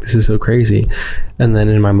superpowers. Like this is so crazy. And then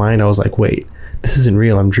in my mind I was like, wait, this isn't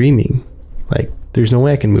real, I'm dreaming. Like there's no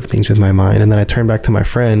way I can move things with my mind. And then I turned back to my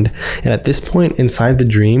friend, and at this point inside the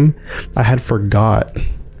dream I had forgot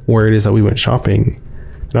where it is that we went shopping.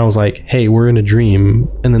 And I was like, hey, we're in a dream.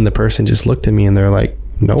 And then the person just looked at me and they're like,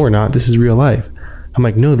 no, we're not. This is real life. I'm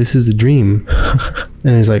like, no, this is a dream.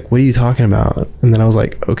 And he's like, what are you talking about? And then I was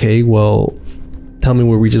like, okay, well, tell me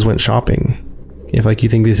where we just went shopping. If like you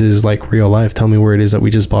think this is like real life, tell me where it is that we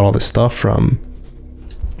just bought all this stuff from.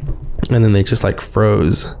 And then they just like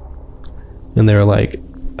froze. And they were like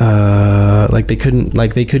they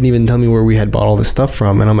couldn't even tell me where we had bought all this stuff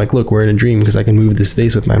from. And I'm like, look, we're in a dream because I can move this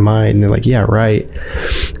vase with my mind. And they're like, yeah, right.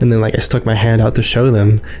 And then like I stuck my hand out to show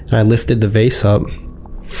them, and I lifted the vase up,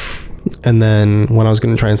 and then when I was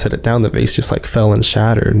going to try and set it down, the vase just like fell and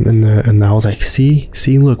shattered. And I was like, see,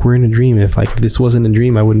 look, we're in a dream. If this wasn't a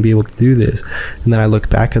dream, I wouldn't be able to do this. And then I looked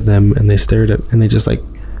back at them, and they stared at, and they just like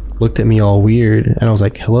looked at me all weird. And I was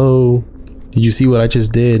like, hello, did you see what I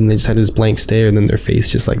just did? And they just had this blank stare, and then their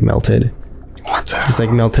face just like melted. What? Just like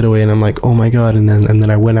melted away. And I'm like, oh my God. And then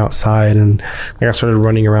I went outside, and like I started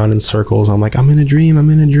running around in circles. I'm like, I'm in a dream. And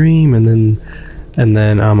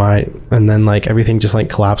then like everything just like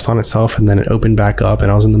collapsed on itself, and then it opened back up,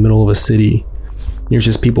 and I was in the middle of a city. There's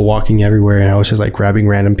just people walking everywhere, and I was just like grabbing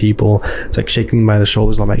random people. It's like shaking them by the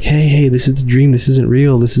shoulders. I'm like, hey, this is a dream. This isn't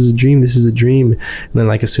real. This is a dream. This is a dream. And then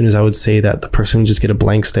like as soon as I would say that, the person would just get a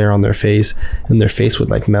blank stare on their face, and their face would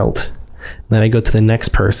like melt. And then I go to the next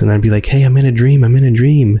person, and I'd be like, hey, I'm in a dream.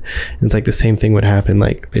 And it's like the same thing would happen.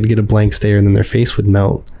 Like they'd get a blank stare, and then their face would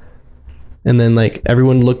melt. And then like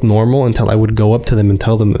everyone looked normal until I would go up to them and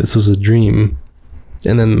tell them that this was a dream.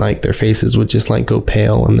 And then like their faces would just like go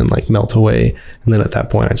pale and then like melt away. And then at that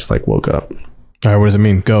point I just like woke up. All right, what does it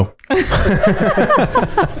mean? Go. That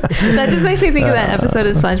just makes me think of that episode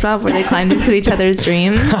of SpongeBob where they climbed into each other's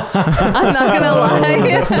dreams. I'm not gonna lie.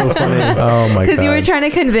 That's so funny. Oh my god. Because you were trying to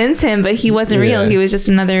convince him, but he wasn't real. He was just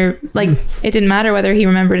another, like, it didn't matter whether he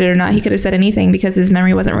remembered it or not. He could have said anything because his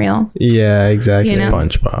memory wasn't real. Yeah, exactly. You know?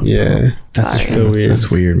 SpongeBob. Yeah. That's just so weird. That's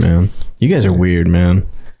weird, man. You guys are weird, man.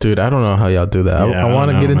 Dude, I don't know how y'all do that. Yeah, I want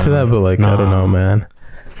to get into that, but like, I don't know, man.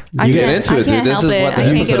 You get into it, dude. This is what this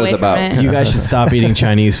episode is about. You guys should stop eating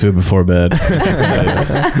Chinese food before bed. Dude,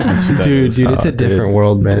 it's a different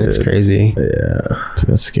world, man. It's crazy. Yeah. Dude,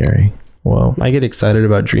 that's scary. Well, I get excited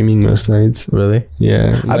about dreaming most nights. really?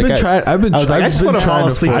 Yeah. I've been trying. I just want to fall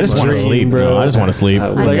asleep. I just want to sleep, bro. I just want to sleep. I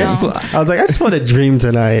was like, I just want to dream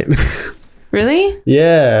tonight. Really?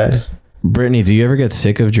 Yeah. Brittany, do you ever get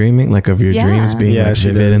sick of dreaming? Like of your Yeah. dreams being like she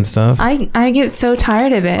vivid does. and stuff? I get so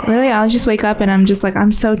tired of it. Literally, I'll just wake up and I'm just like,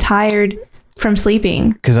 I'm so tired from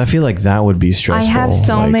sleeping. Because I feel like that would be stressful. I have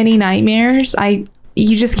so like, many nightmares.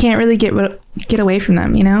 You just can't really get away from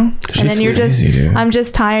them, you know? And then you're just, crazy, dude. I'm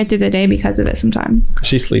just tired through the day because of it sometimes.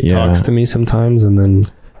 She sleep Yeah. talks to me sometimes, and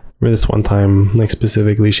then remember this one time, like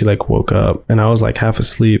specifically, she like woke up and I was like half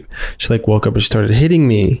asleep. She like woke up and she started hitting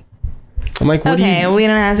me. I'm like, what Okay, are you? we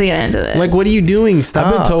don't have to get into this. I'm like, what are you doing? Stop.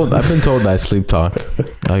 I've been told that I sleep talk.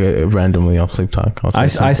 Like randomly, I'll sleep talk. I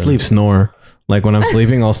sleep snore. Like when I'm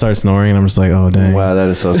sleeping, I'll start snoring and I'm just like, oh, dang. Wow, that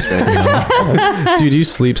is so strange. Dude, you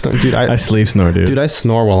sleep snore. Dude, I sleep snore, dude. Dude, I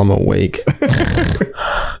snore while I'm awake.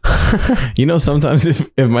 You know, sometimes if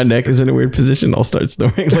my neck is in a weird position, I'll start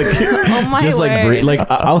snoring. Like, Oh my just like word. like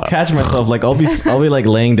I'll catch myself. Like I'll be like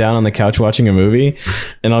laying down on the couch watching a movie,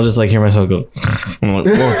 and I'll just like hear myself go. I'm like, what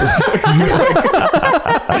the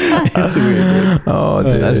fuck? It's weird. Dude. Oh,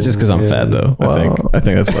 dude. That's just because I'm fat, though. Wow. I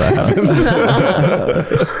think that's what happens.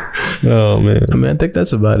 Oh man. I mean, I think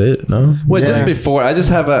that's about it. No. Wait, just Yeah. before, I just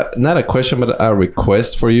have not a question, but a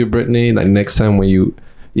request for you, Brittany. Like next time when you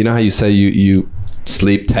know how you say you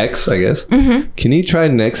sleep text, I guess. Mm-hmm. Can you try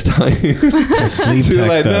next time To sleep to text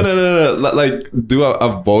like us. no, like do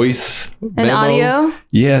a voice An memo? audio?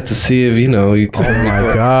 Yeah, to see if you can. Oh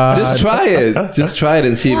my god. Just try it. Just try it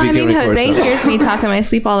and see Well, if I you mean, can record Jose something. hears me talk in my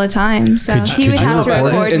sleep all the time, so Could he would you have to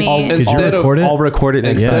record it? record me. Could you Instead record it? I'll record it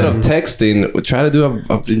next Instead time. of texting, try to do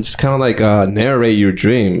just kind of like narrate your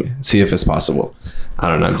dream. See if it's possible. I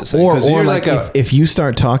don't know. I'm just saying. Or 'Cause you're like a if you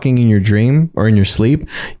start talking in your dream or in your sleep,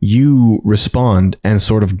 you respond and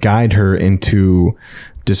sort of guide her into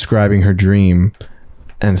describing her dream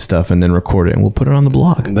and stuff, and then record it, and we'll put it on the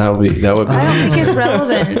blog. that would be. I don't think it's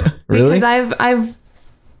relevant Really? because I've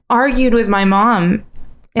argued with my mom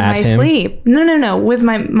in At my him? sleep. No, with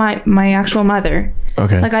my actual mother.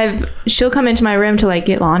 Okay. Like she'll come into my room to like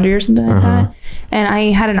get laundry or something like that, And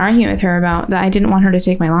I had an argument with her about that I didn't want her to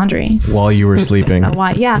take my laundry. While you were sleeping.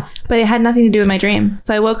 Why? Yeah, but it had nothing to do with my dream.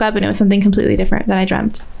 So I woke up and it was something completely different that I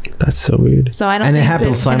dreamt. That's so weird. So I don't. And it think happens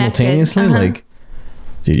it's connected. simultaneously. Uh-huh. Like,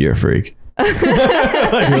 dude, you're a freak.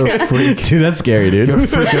 You're a freak, dude. That's scary, dude. You're a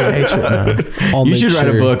freak of nature. I'll You make should write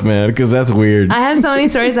a sure- book, man, because that's weird. I have so many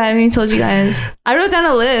stories I haven't even told you guys. I wrote down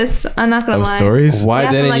a list. I'm not gonna Of lie. stories. Why Yeah,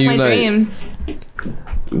 from, didn't like you my like? dreams.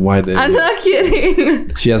 Why didn't? I'm not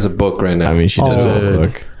kidding. She has a book right now. I mean, she does have a dude.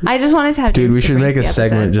 book. I just wanted to have. Dude, dreams we to should bring make to a the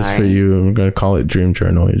segment episode, just for sorry. you, and we're gonna call it Dream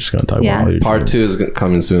Journal. You're just gonna talk Yeah. about all your Part dreams. 2 is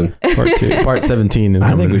coming soon. Part 2. Part 17 is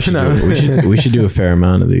I coming. think we should, No. we should do a fair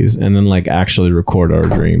amount of these, and then like actually record our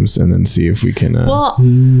dreams, and then see if we can. Well,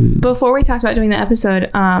 before we talked about doing the episode,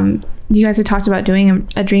 you guys had talked about doing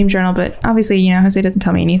a dream journal, but obviously, you know, Jose doesn't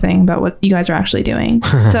tell me anything about what you guys are actually doing.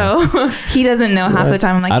 So he doesn't know half the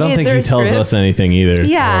time. I'm like, I don't hey, think is there he a tells script? us anything either.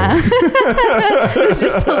 Yeah. It's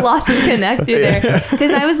just a loss of connected there.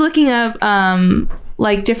 Because I was looking up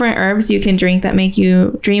like different herbs you can drink that make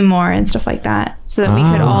you dream more and stuff like that. So that we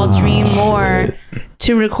could all dream more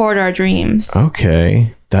to record our dreams.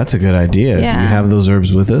 Okay, that's a good idea. Do you Yeah. have those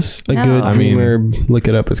herbs with us? A No. good I dream mean- herb. Look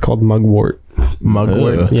it up. It's called mugwort.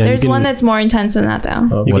 Mugwort. Yeah, There's you can, one that's more intense than that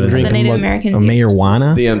though. you What can is drink The Native mug- Americans A use.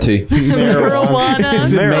 marijuana? DMT. Marijuana.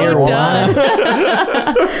 Is it marijuana?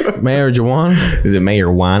 Mayor Jawan. Is it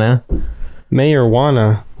marijuana?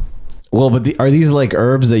 marijuana. Well, but are these like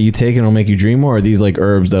herbs that you take and it'll make you dream more, or are these like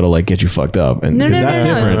herbs that'll like get you fucked up? And No, 'cause no, no, that's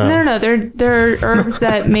no, different. no. They're herbs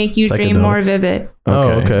that make you dream more Psychedelics. vivid. Oh,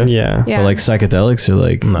 okay. Yeah. Yeah. But like psychedelics are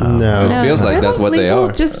like, No. No. It feels like they're that's what they legal,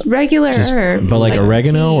 are. Just regular herbs. but like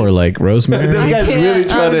oregano or like rosemary. This guy's really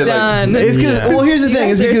trying to like. It's because well, here's the You thing.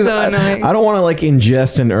 It's guys are because so annoying. I don't want to like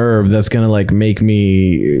ingest an herb that's gonna like make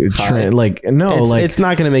me like no It's, like it's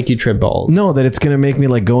not gonna make you trip balls. no that it's gonna make me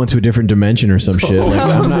like go into a different dimension or some shit. Like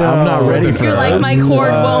I'm not ready for You're that. like my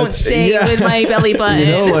cord What? won't stay Yeah. with my belly button. You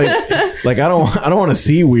know, like I don't want to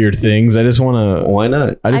see weird things. I just want to. Why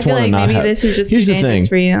not? I I just feel want to like not maybe have. this is just Here's too the dangerous thing.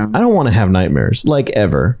 for you. I don't want to have nightmares like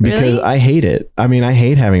ever because Really? I hate it. I mean, I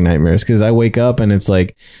hate having nightmares because I wake up and it's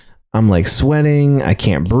like I'm like sweating. I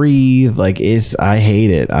can't breathe. Like I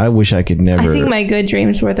hate it. I wish I could I never. think my good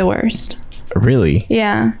dreams were the worst. Really?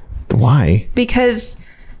 Yeah, Why? because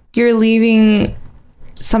you're leaving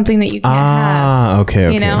something that you can't have.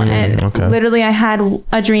 Okay. You know, and okay. literally I had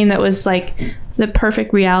a dream that was like the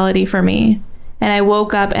perfect reality for me, and I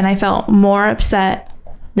woke up and I felt more upset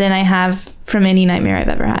than I have from any nightmare I've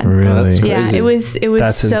ever had. Really? that's great. Yeah, Crazy. it was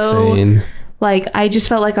That's so insane. like I just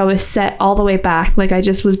felt like I was set all the way back, like I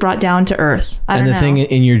just was brought down to earth. I And don't the know. thing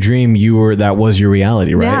in your dream, that was your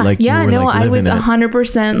reality, right? Yeah, Like yeah, you were no, like I living was it.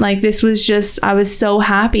 100% like this was just I was so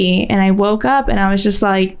happy, and I woke up and I was just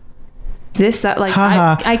like this like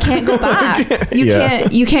Haha. I can't go back. Yeah.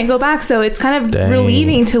 You can't go back. So it's kind of Dang.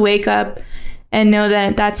 relieving to wake up and know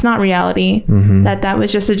that that's not reality. Mm-hmm. That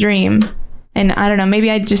was just a dream. And I don't know,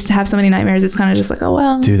 maybe I just have so many nightmares. It's kind of just like, oh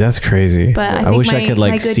well. Dude, that's crazy. But I think wish I could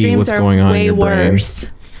my like good see dreams what's are going on in way your brain. worse.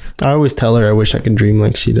 I always tell her I wish I could dream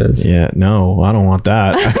like she does. Yeah, no, I don't want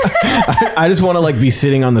that. I just want to like be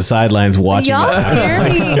sitting on the sidelines watching. Y'all that. scare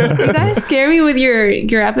me. You guys scare me with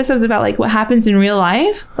your episodes about like what happens in real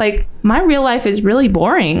life. Like my real life is really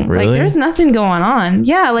boring. Really? Like there's nothing going on.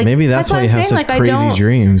 Yeah, like Maybe that's why what you I'm have saying. such Like, crazy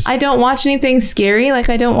dreams. I don't watch anything scary. Like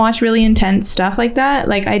I don't watch really intense stuff like that.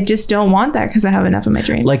 Like I just don't want that because I have enough of my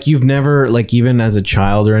dreams. Like you've never like even as a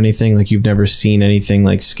child or anything like you've never seen anything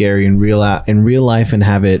like scary in real life and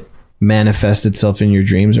have it manifest itself in your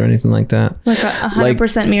dreams or anything like that. like a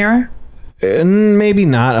 100% mirror. Maybe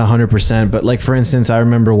not 100%, but like for instance, I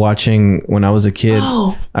remember watching when I was a kid.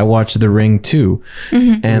 Oh. I watched The Ring 2,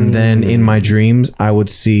 and then in my dreams, I would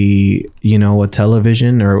see a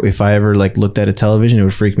television, or if I ever like looked at a television, it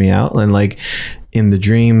would freak me out. And like in the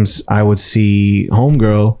dreams, I would see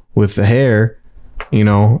Homegirl with the hair,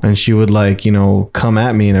 and she would like come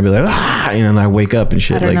at me, and I'd be like and I wake up and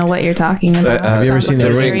shit. I don't like, know what you're talking about. Have you ever Sounds seen like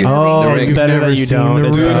The a Ring? scary Oh, movie. it's Ring. better Never that you seen don't. The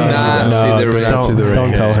It's Ring. better Nah, that see The Ring.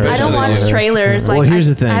 Don't tell her. I don't watch trailers. Like Well, here's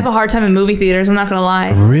I, the thing. I have a hard time in movie theaters. I'm not gonna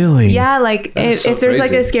lie. Really? Yeah, like That's if so there's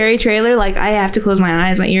like crazy. a scary trailer, like I have to close my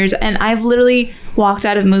eyes, my ears, and I've literally walked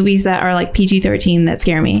out of movies that are like PG-13 that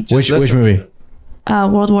scare me. Which movie?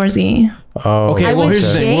 World War Z. Oh, Okay, I well was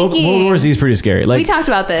here's the thing. World shaking. War Z is pretty scary. Like We talked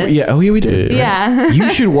about this. yeah, we did. Yeah. You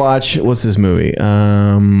should watch what's this movie?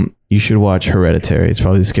 you should watch Hereditary. It's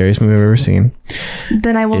probably the scariest movie I've ever seen.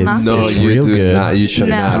 Then I will It's- not. No, It's you real do good. not. You should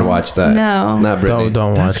No. not watch that. No. Not Brittany.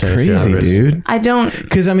 Don't That's watch any crazy, scary movies. dude. I don't.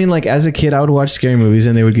 Because I mean, like as a kid, I would watch scary movies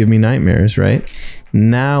and they would give me nightmares. Right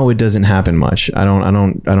now, it doesn't happen much. I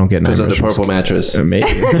don't get Because nightmares of the from purple mattress. Maybe.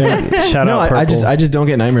 Shout No, out Purple. I just don't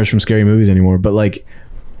get nightmares from scary movies anymore. But like,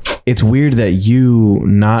 it's weird that you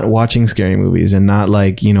not watching scary movies and not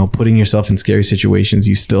like, you know, putting yourself in scary situations,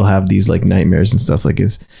 you still have these like nightmares and stuff. Like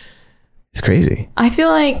it's crazy. I feel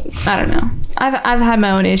like I don't know. I've had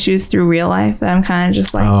my own issues through real life that I'm kind of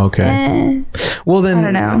just like. Oh, okay. Well then, I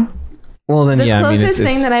don't know. Well then, The yeah. I mean, closest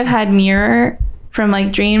thing that I've had mirror from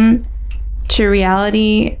like dream to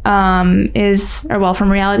reality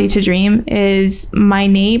from reality to dream is my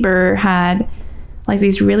neighbor had like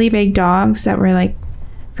these really big dogs that were like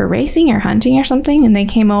for racing or hunting or something, and they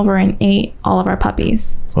came over and ate all of our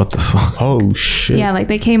puppies. what the fuck. Oh shit. Yeah, like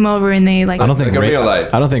they came over and they like I don't think Like in real life.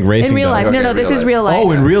 I don't think racing in real dogs- life. No, Okay, this real is life. real life.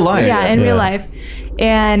 Oh, in real life. Yeah, in real Yeah. life.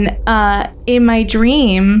 And in my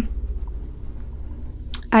dream,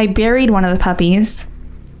 I buried one of the puppies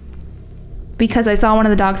because I saw one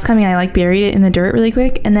of the dogs coming. I like buried it in the dirt really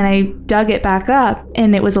quick, and then I dug it back up,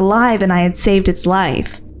 and it was alive, and I had saved its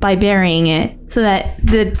life by burying it so that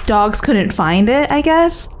the dogs couldn't find it, I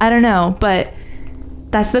guess. I don't know, but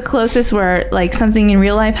that's the closest where like something in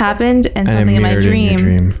real life happened and it something in my mirrored in your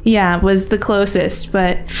dream. dream. Yeah, was the closest,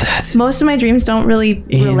 but That's most of my dreams don't really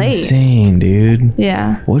relate. insane, dude.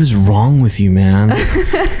 Yeah. What is wrong with you, man?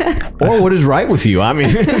 Or what is right with you? I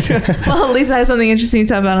mean, Well, at least I have something interesting to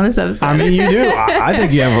talk about on this episode. I mean, you do. I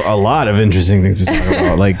think you have a lot of interesting things to talk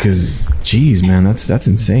about. Like, because, geez, man, that's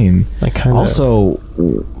insane. I kind of Also,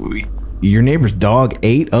 your neighbor's dog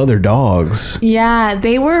ate other dogs. yeah,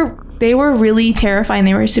 they were really terrifying.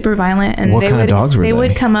 They were super violent, and What they kind of would, dogs were they they?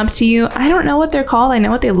 would come up to you. I don't know what they're called. I know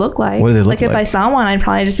what they look like. What do they look like? If like? I saw one, I'd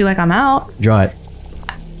probably just be like, I'm out. Draw it.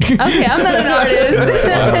 Okay, I'm not an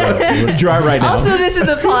artist. Draw it right Also, this is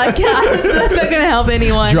a podcast. So that's not going to help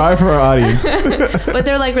anyone. Draw it for our audience. But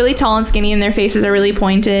they're like really tall and skinny, and their faces are really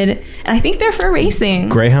pointed. And I think they're for racing.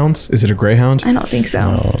 Greyhounds? Is it a greyhound? I don't think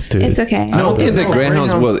so. Oh, dude. It's okay. I don't think No, that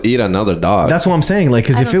greyhounds greyhounds- will eat another dog. That's what I'm saying. Like,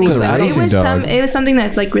 because I if it don't was a think so. racing dog. It was something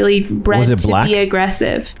that's like really bred Was it to black? be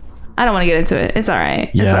aggressive. I don't want to get into it. It's all right.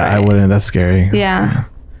 It's Yeah, all right. I wouldn't. That's scary. Yeah.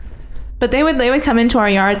 But they would come into our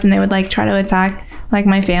yards and they would like try to attack like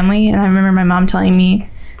my family. And I remember my mom telling me,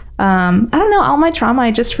 I don't know, all my trauma,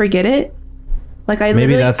 I just forget it. Like I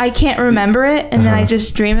Maybe literally, that's- I can't remember it, and then I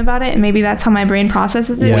just dream about it, and maybe that's how my brain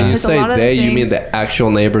processes it. Yeah. when you because a say lot of the they, you mean things- the actual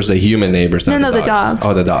neighbors, the human neighbors, not No, the dogs.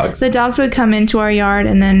 Oh, the dogs. the dogs would come into our yard,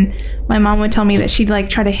 and then my mom would tell me that she'd like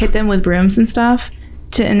try to hit them with brooms and stuff,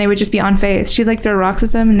 and they would just be unfazed. She'd like throw rocks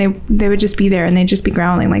at them, and they would just be there, and they'd just be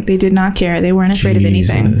growling like they did not care. They weren't afraid of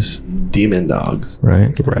anything. Jesus. Demon dogs.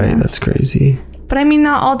 Right. right. That's crazy. But I mean,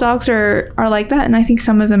 not all dogs are like that, and I think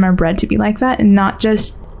some of them are bred to be like that, and not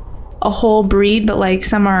just a whole breed, but like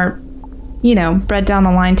some are, you know, bred down the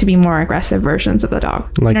line to be more aggressive versions of the dog.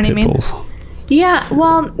 Like you know what pit I mean? bulls. Yeah.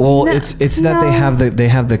 Well. Well, no- it's that no. they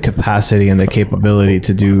have the capacity and the capability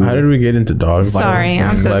to do. How did we get into dogs? Sorry,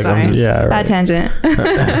 I'm so Like, sorry. yeah, Bad right. tangent.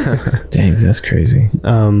 Dang, that's crazy.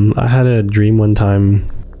 I had a dream one time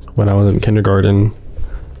when I was in kindergarten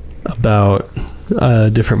about a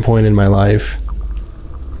different point in my life.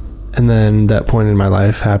 And then that point in my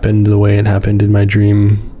life happened the way it happened in my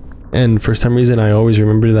dream. And for some reason, I always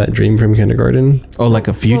remember that dream from kindergarten. Oh, like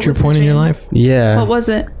a future was the point in your dream? life? Yeah. What was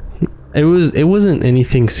it? It wasn't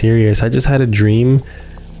anything serious. I just had a dream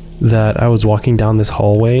that I was walking down this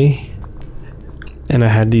hallway and I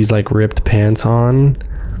had these like ripped pants on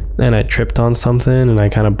and I tripped on something and I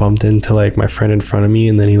kind of bumped into like my friend in front of me,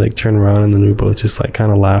 and then he like turned around and then we both just like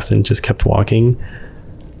kind of laughed and just kept walking.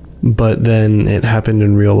 But then it happened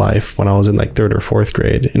in real life when I was in like 3rd or 4th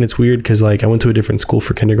grade. And it's weird because like I went to a different school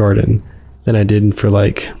for kindergarten than I did for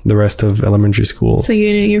like the rest of elementary school. So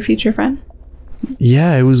you knew your future friend?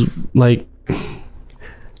 Yeah, it was like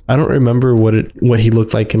I don't remember what he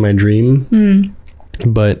looked like in my dream,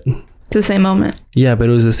 but It's the same moment. yeah, but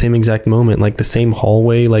it was the same exact moment, like the same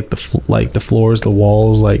hallway, like the floors, the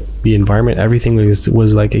walls, like the environment, everything was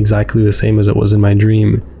like exactly the same as it was in my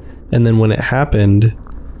dream. And then when it happened,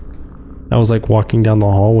 I was like walking down the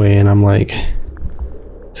hallway and I'm like,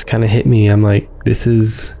 this kind of hit me. I'm like, this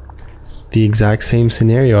is the exact same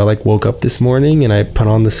scenario. I like woke up this morning and I put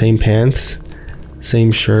on the same pants,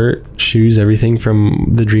 same shirt, shoes, everything from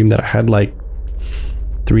the dream that I had like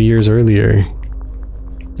 3 years earlier.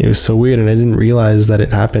 It was so weird, and I didn't realize that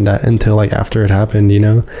it happened until like after it happened, you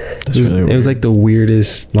know. That's It was, really it was weird. like the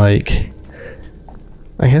weirdest, like,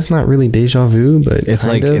 I guess not really deja vu, but It's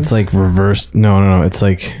kind like of. it's like reversed. No. It's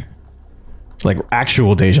like like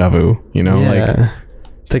actual deja vu, you know, like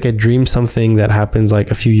it's like I dream something that happens like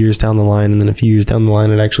a few years down the line, and then a few years down the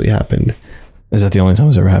line it actually happened. is that the only time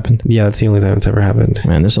it's ever happened? Yeah, that's the only time it's ever happened.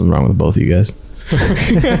 Man, there's something wrong with both of you guys.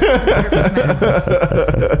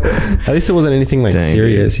 At least it wasn't anything like Dang,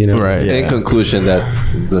 serious, you know. Right. In conclusion,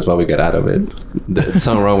 that's what we get out of it. There's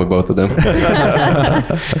something wrong with both of them.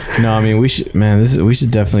 No, I mean we should, man. We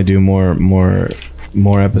should definitely do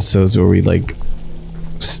more episodes where we like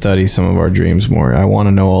study some of our dreams more. I want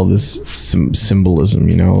to know all this symbolism,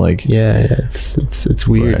 you know, like Yeah, it's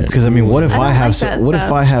weird. Right. because I mean, what if I I don't have like some, that what if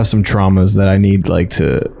stuff. I have some traumas that I need like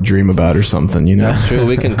to dream about or something, you know? True,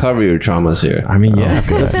 we can cover your traumas here. I mean, yeah.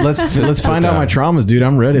 Let's find out my traumas, dude.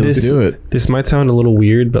 I'm ready. Let's do it. This might sound a little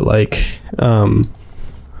weird, but like when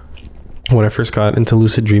I first got into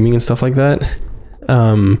lucid dreaming and stuff like that,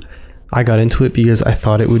 I got into it because I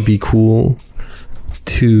thought it would be cool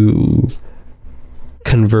to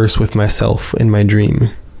converse with myself in my dream.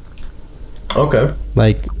 Okay.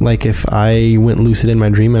 Like if I went lucid in my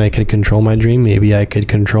dream and I could control my dream, maybe I could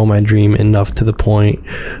control my dream enough to the point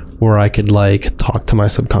where I could like talk to my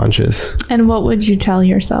subconscious. And what would you tell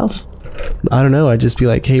yourself? I don't know. I'd just be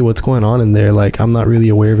like, hey, what's going on in there? Like, I'm not really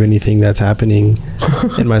aware of anything that's happening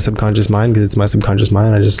in my subconscious mind because it's my subconscious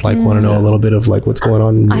mind. I just like want to know a little bit of like what's going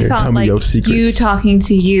on in I here. thought Tell me like your you secrets. talking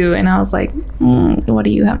to you, and I was like, what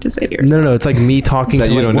do you have to say to yourself? No. It's like me talking That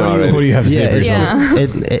to you don't know already. What do you have to say for Yeah,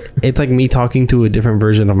 yourself? Yeah. it's like me talking to a different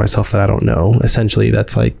version of myself that I don't know. Essentially,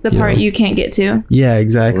 that's like The you part know. you can't get to. Yeah,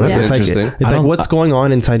 exactly. That's It's like interesting. it's like what's going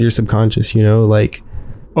on inside your subconscious. You know, like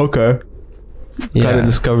Okay. yeah. Kind of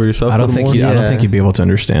discover yourself. I don't think more. I don't Yeah. think you'd be able to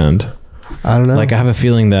understand. I don't know. Like I have a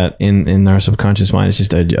feeling that in our subconscious mind, it's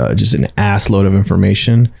just just an ass load of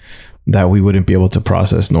information that we wouldn't be able to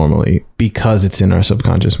process normally because it's in our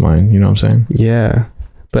subconscious mind. You know what I'm saying? Yeah,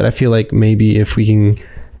 but I feel like maybe if you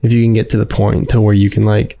can get to the point to where you can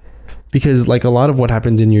like, because like a lot of what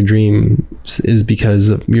happens in your dream is because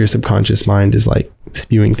of your subconscious mind is like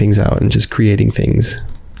spewing things out and just creating things.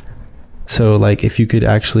 So like if you could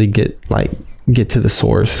actually get to the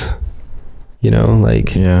source, you know,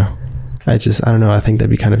 like Yeah. I don't know. I think that'd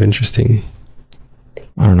be kind of interesting.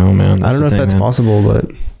 I don't know, man. I don't know if that's possible, but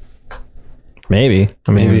Maybe.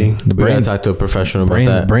 I mean, Maybe. the We gotta brains, talk to a professional about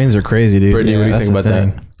that. brains are crazy, dude. Brittany, what do you That's think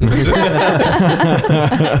about the that?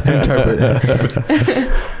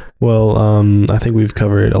 Interpret. well, I think we've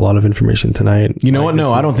covered a lot of information tonight. You know what?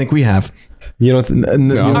 No, I don't think we have. You know,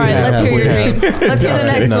 All right, let's hear your dreams. Let's hear the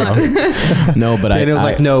next one. No, but Daniel's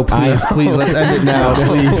like, no, please, let's end it now,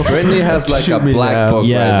 please. Brittany has like Shoot a me black down. book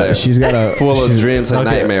yeah, right there. she's got a full of dreams and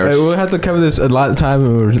nightmares. We'll have to cover this a lot of time.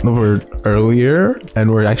 We're earlier,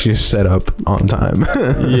 and we're actually set up on time.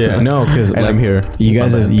 Yeah. no, because And I'm here. You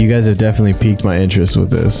guys My have bad. you guys have definitely piqued my interest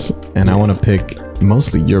with this, and I want to pick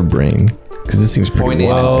mostly your brain because this seems pretty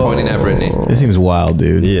wild. Pointing at Brittany. This seems wild,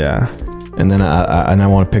 dude. Yeah. And then I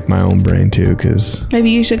want to pick my own brain too, because Maybe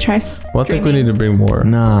you should try. Well, I think we need to bring more.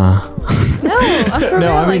 nah. No, for real.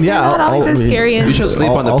 I mean, like, yeah, Not always I'll- so scary. You And, should sleep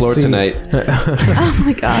on the I'll floor see. tonight. oh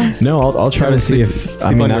my gosh. No, I'll try to see if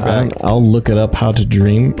I mean on your back. I'll look it up how to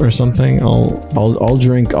dream or something. I'll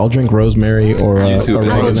drink rosemary or YouTube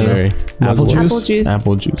oregano. rosemary. Apple juice. Apple juice.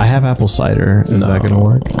 Apple juice. I have apple cider. Is that gonna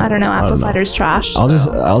work? I don't know. Apple don't know. cider's trash. I'll just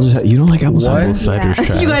you don't like apple cider? Apple cider's Yeah.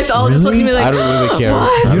 trash. You guys all just looked at me like, I don't really care.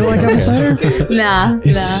 What? You don't like apple cider? Nah,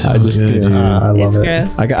 It's nah. so good, dude. I love It's it.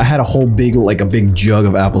 gross. I had a whole big jug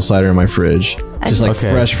of apple cider in my fridge, just like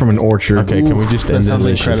Okay. fresh from an orchard. Okay, can we just That end sounds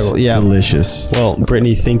this? incredible. Yeah. Delicious. Well,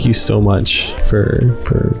 Brittany, thank you so much for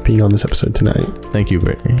being on this episode tonight. Thank you,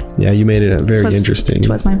 Brittany. Yeah, you made it very Was- interesting. It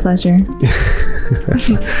was my pleasure.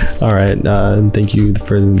 All right, and thank you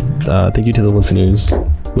to the listeners,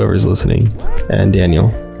 whoever's listening, and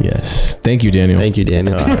Daniel. Yes. Thank you, Daniel. Thank you,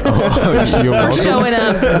 Daniel. You're For welcome. showing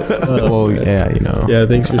up. Well, yeah, you know. Yeah,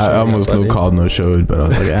 thanks for. I showing almost up, no buddy. called, no showed, but I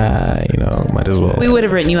was like, might as well. We would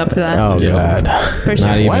have written you up for that. Oh Yeah. God. for sure.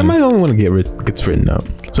 Not Why even. am I the only one who gets written up?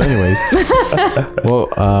 So, anyways, well,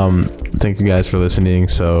 thank you guys for listening.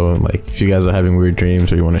 So, like, if you guys are having weird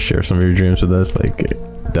dreams or you want to share some of your dreams with us, like,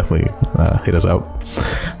 definitely hit us out.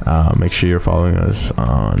 Make sure you're following us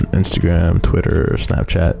on Instagram, Twitter,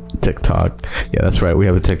 Snapchat, TikTok. Yeah, that's right. We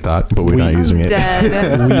have a TikTok, but we're not using it. Dead.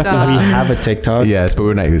 We Stop. have a TikTok. Yes, but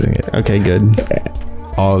we're not using it. Okay, good.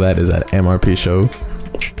 All of that is at MRP Show.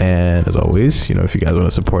 And as always, if you guys want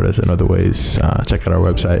to support us in other ways, check out our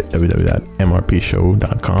website,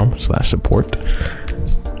 www.mrpshow.com/support.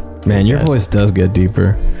 Man, your Yes. voice does get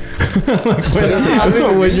deeper.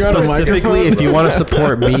 Specifically, if you want to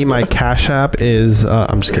support me, my Cash App is.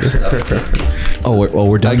 I'm just kidding. Oh,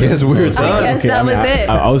 we're done. I guess we're I guess that was it.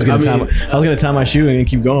 I was gonna tie my shoe and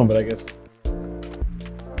keep going, but I guess.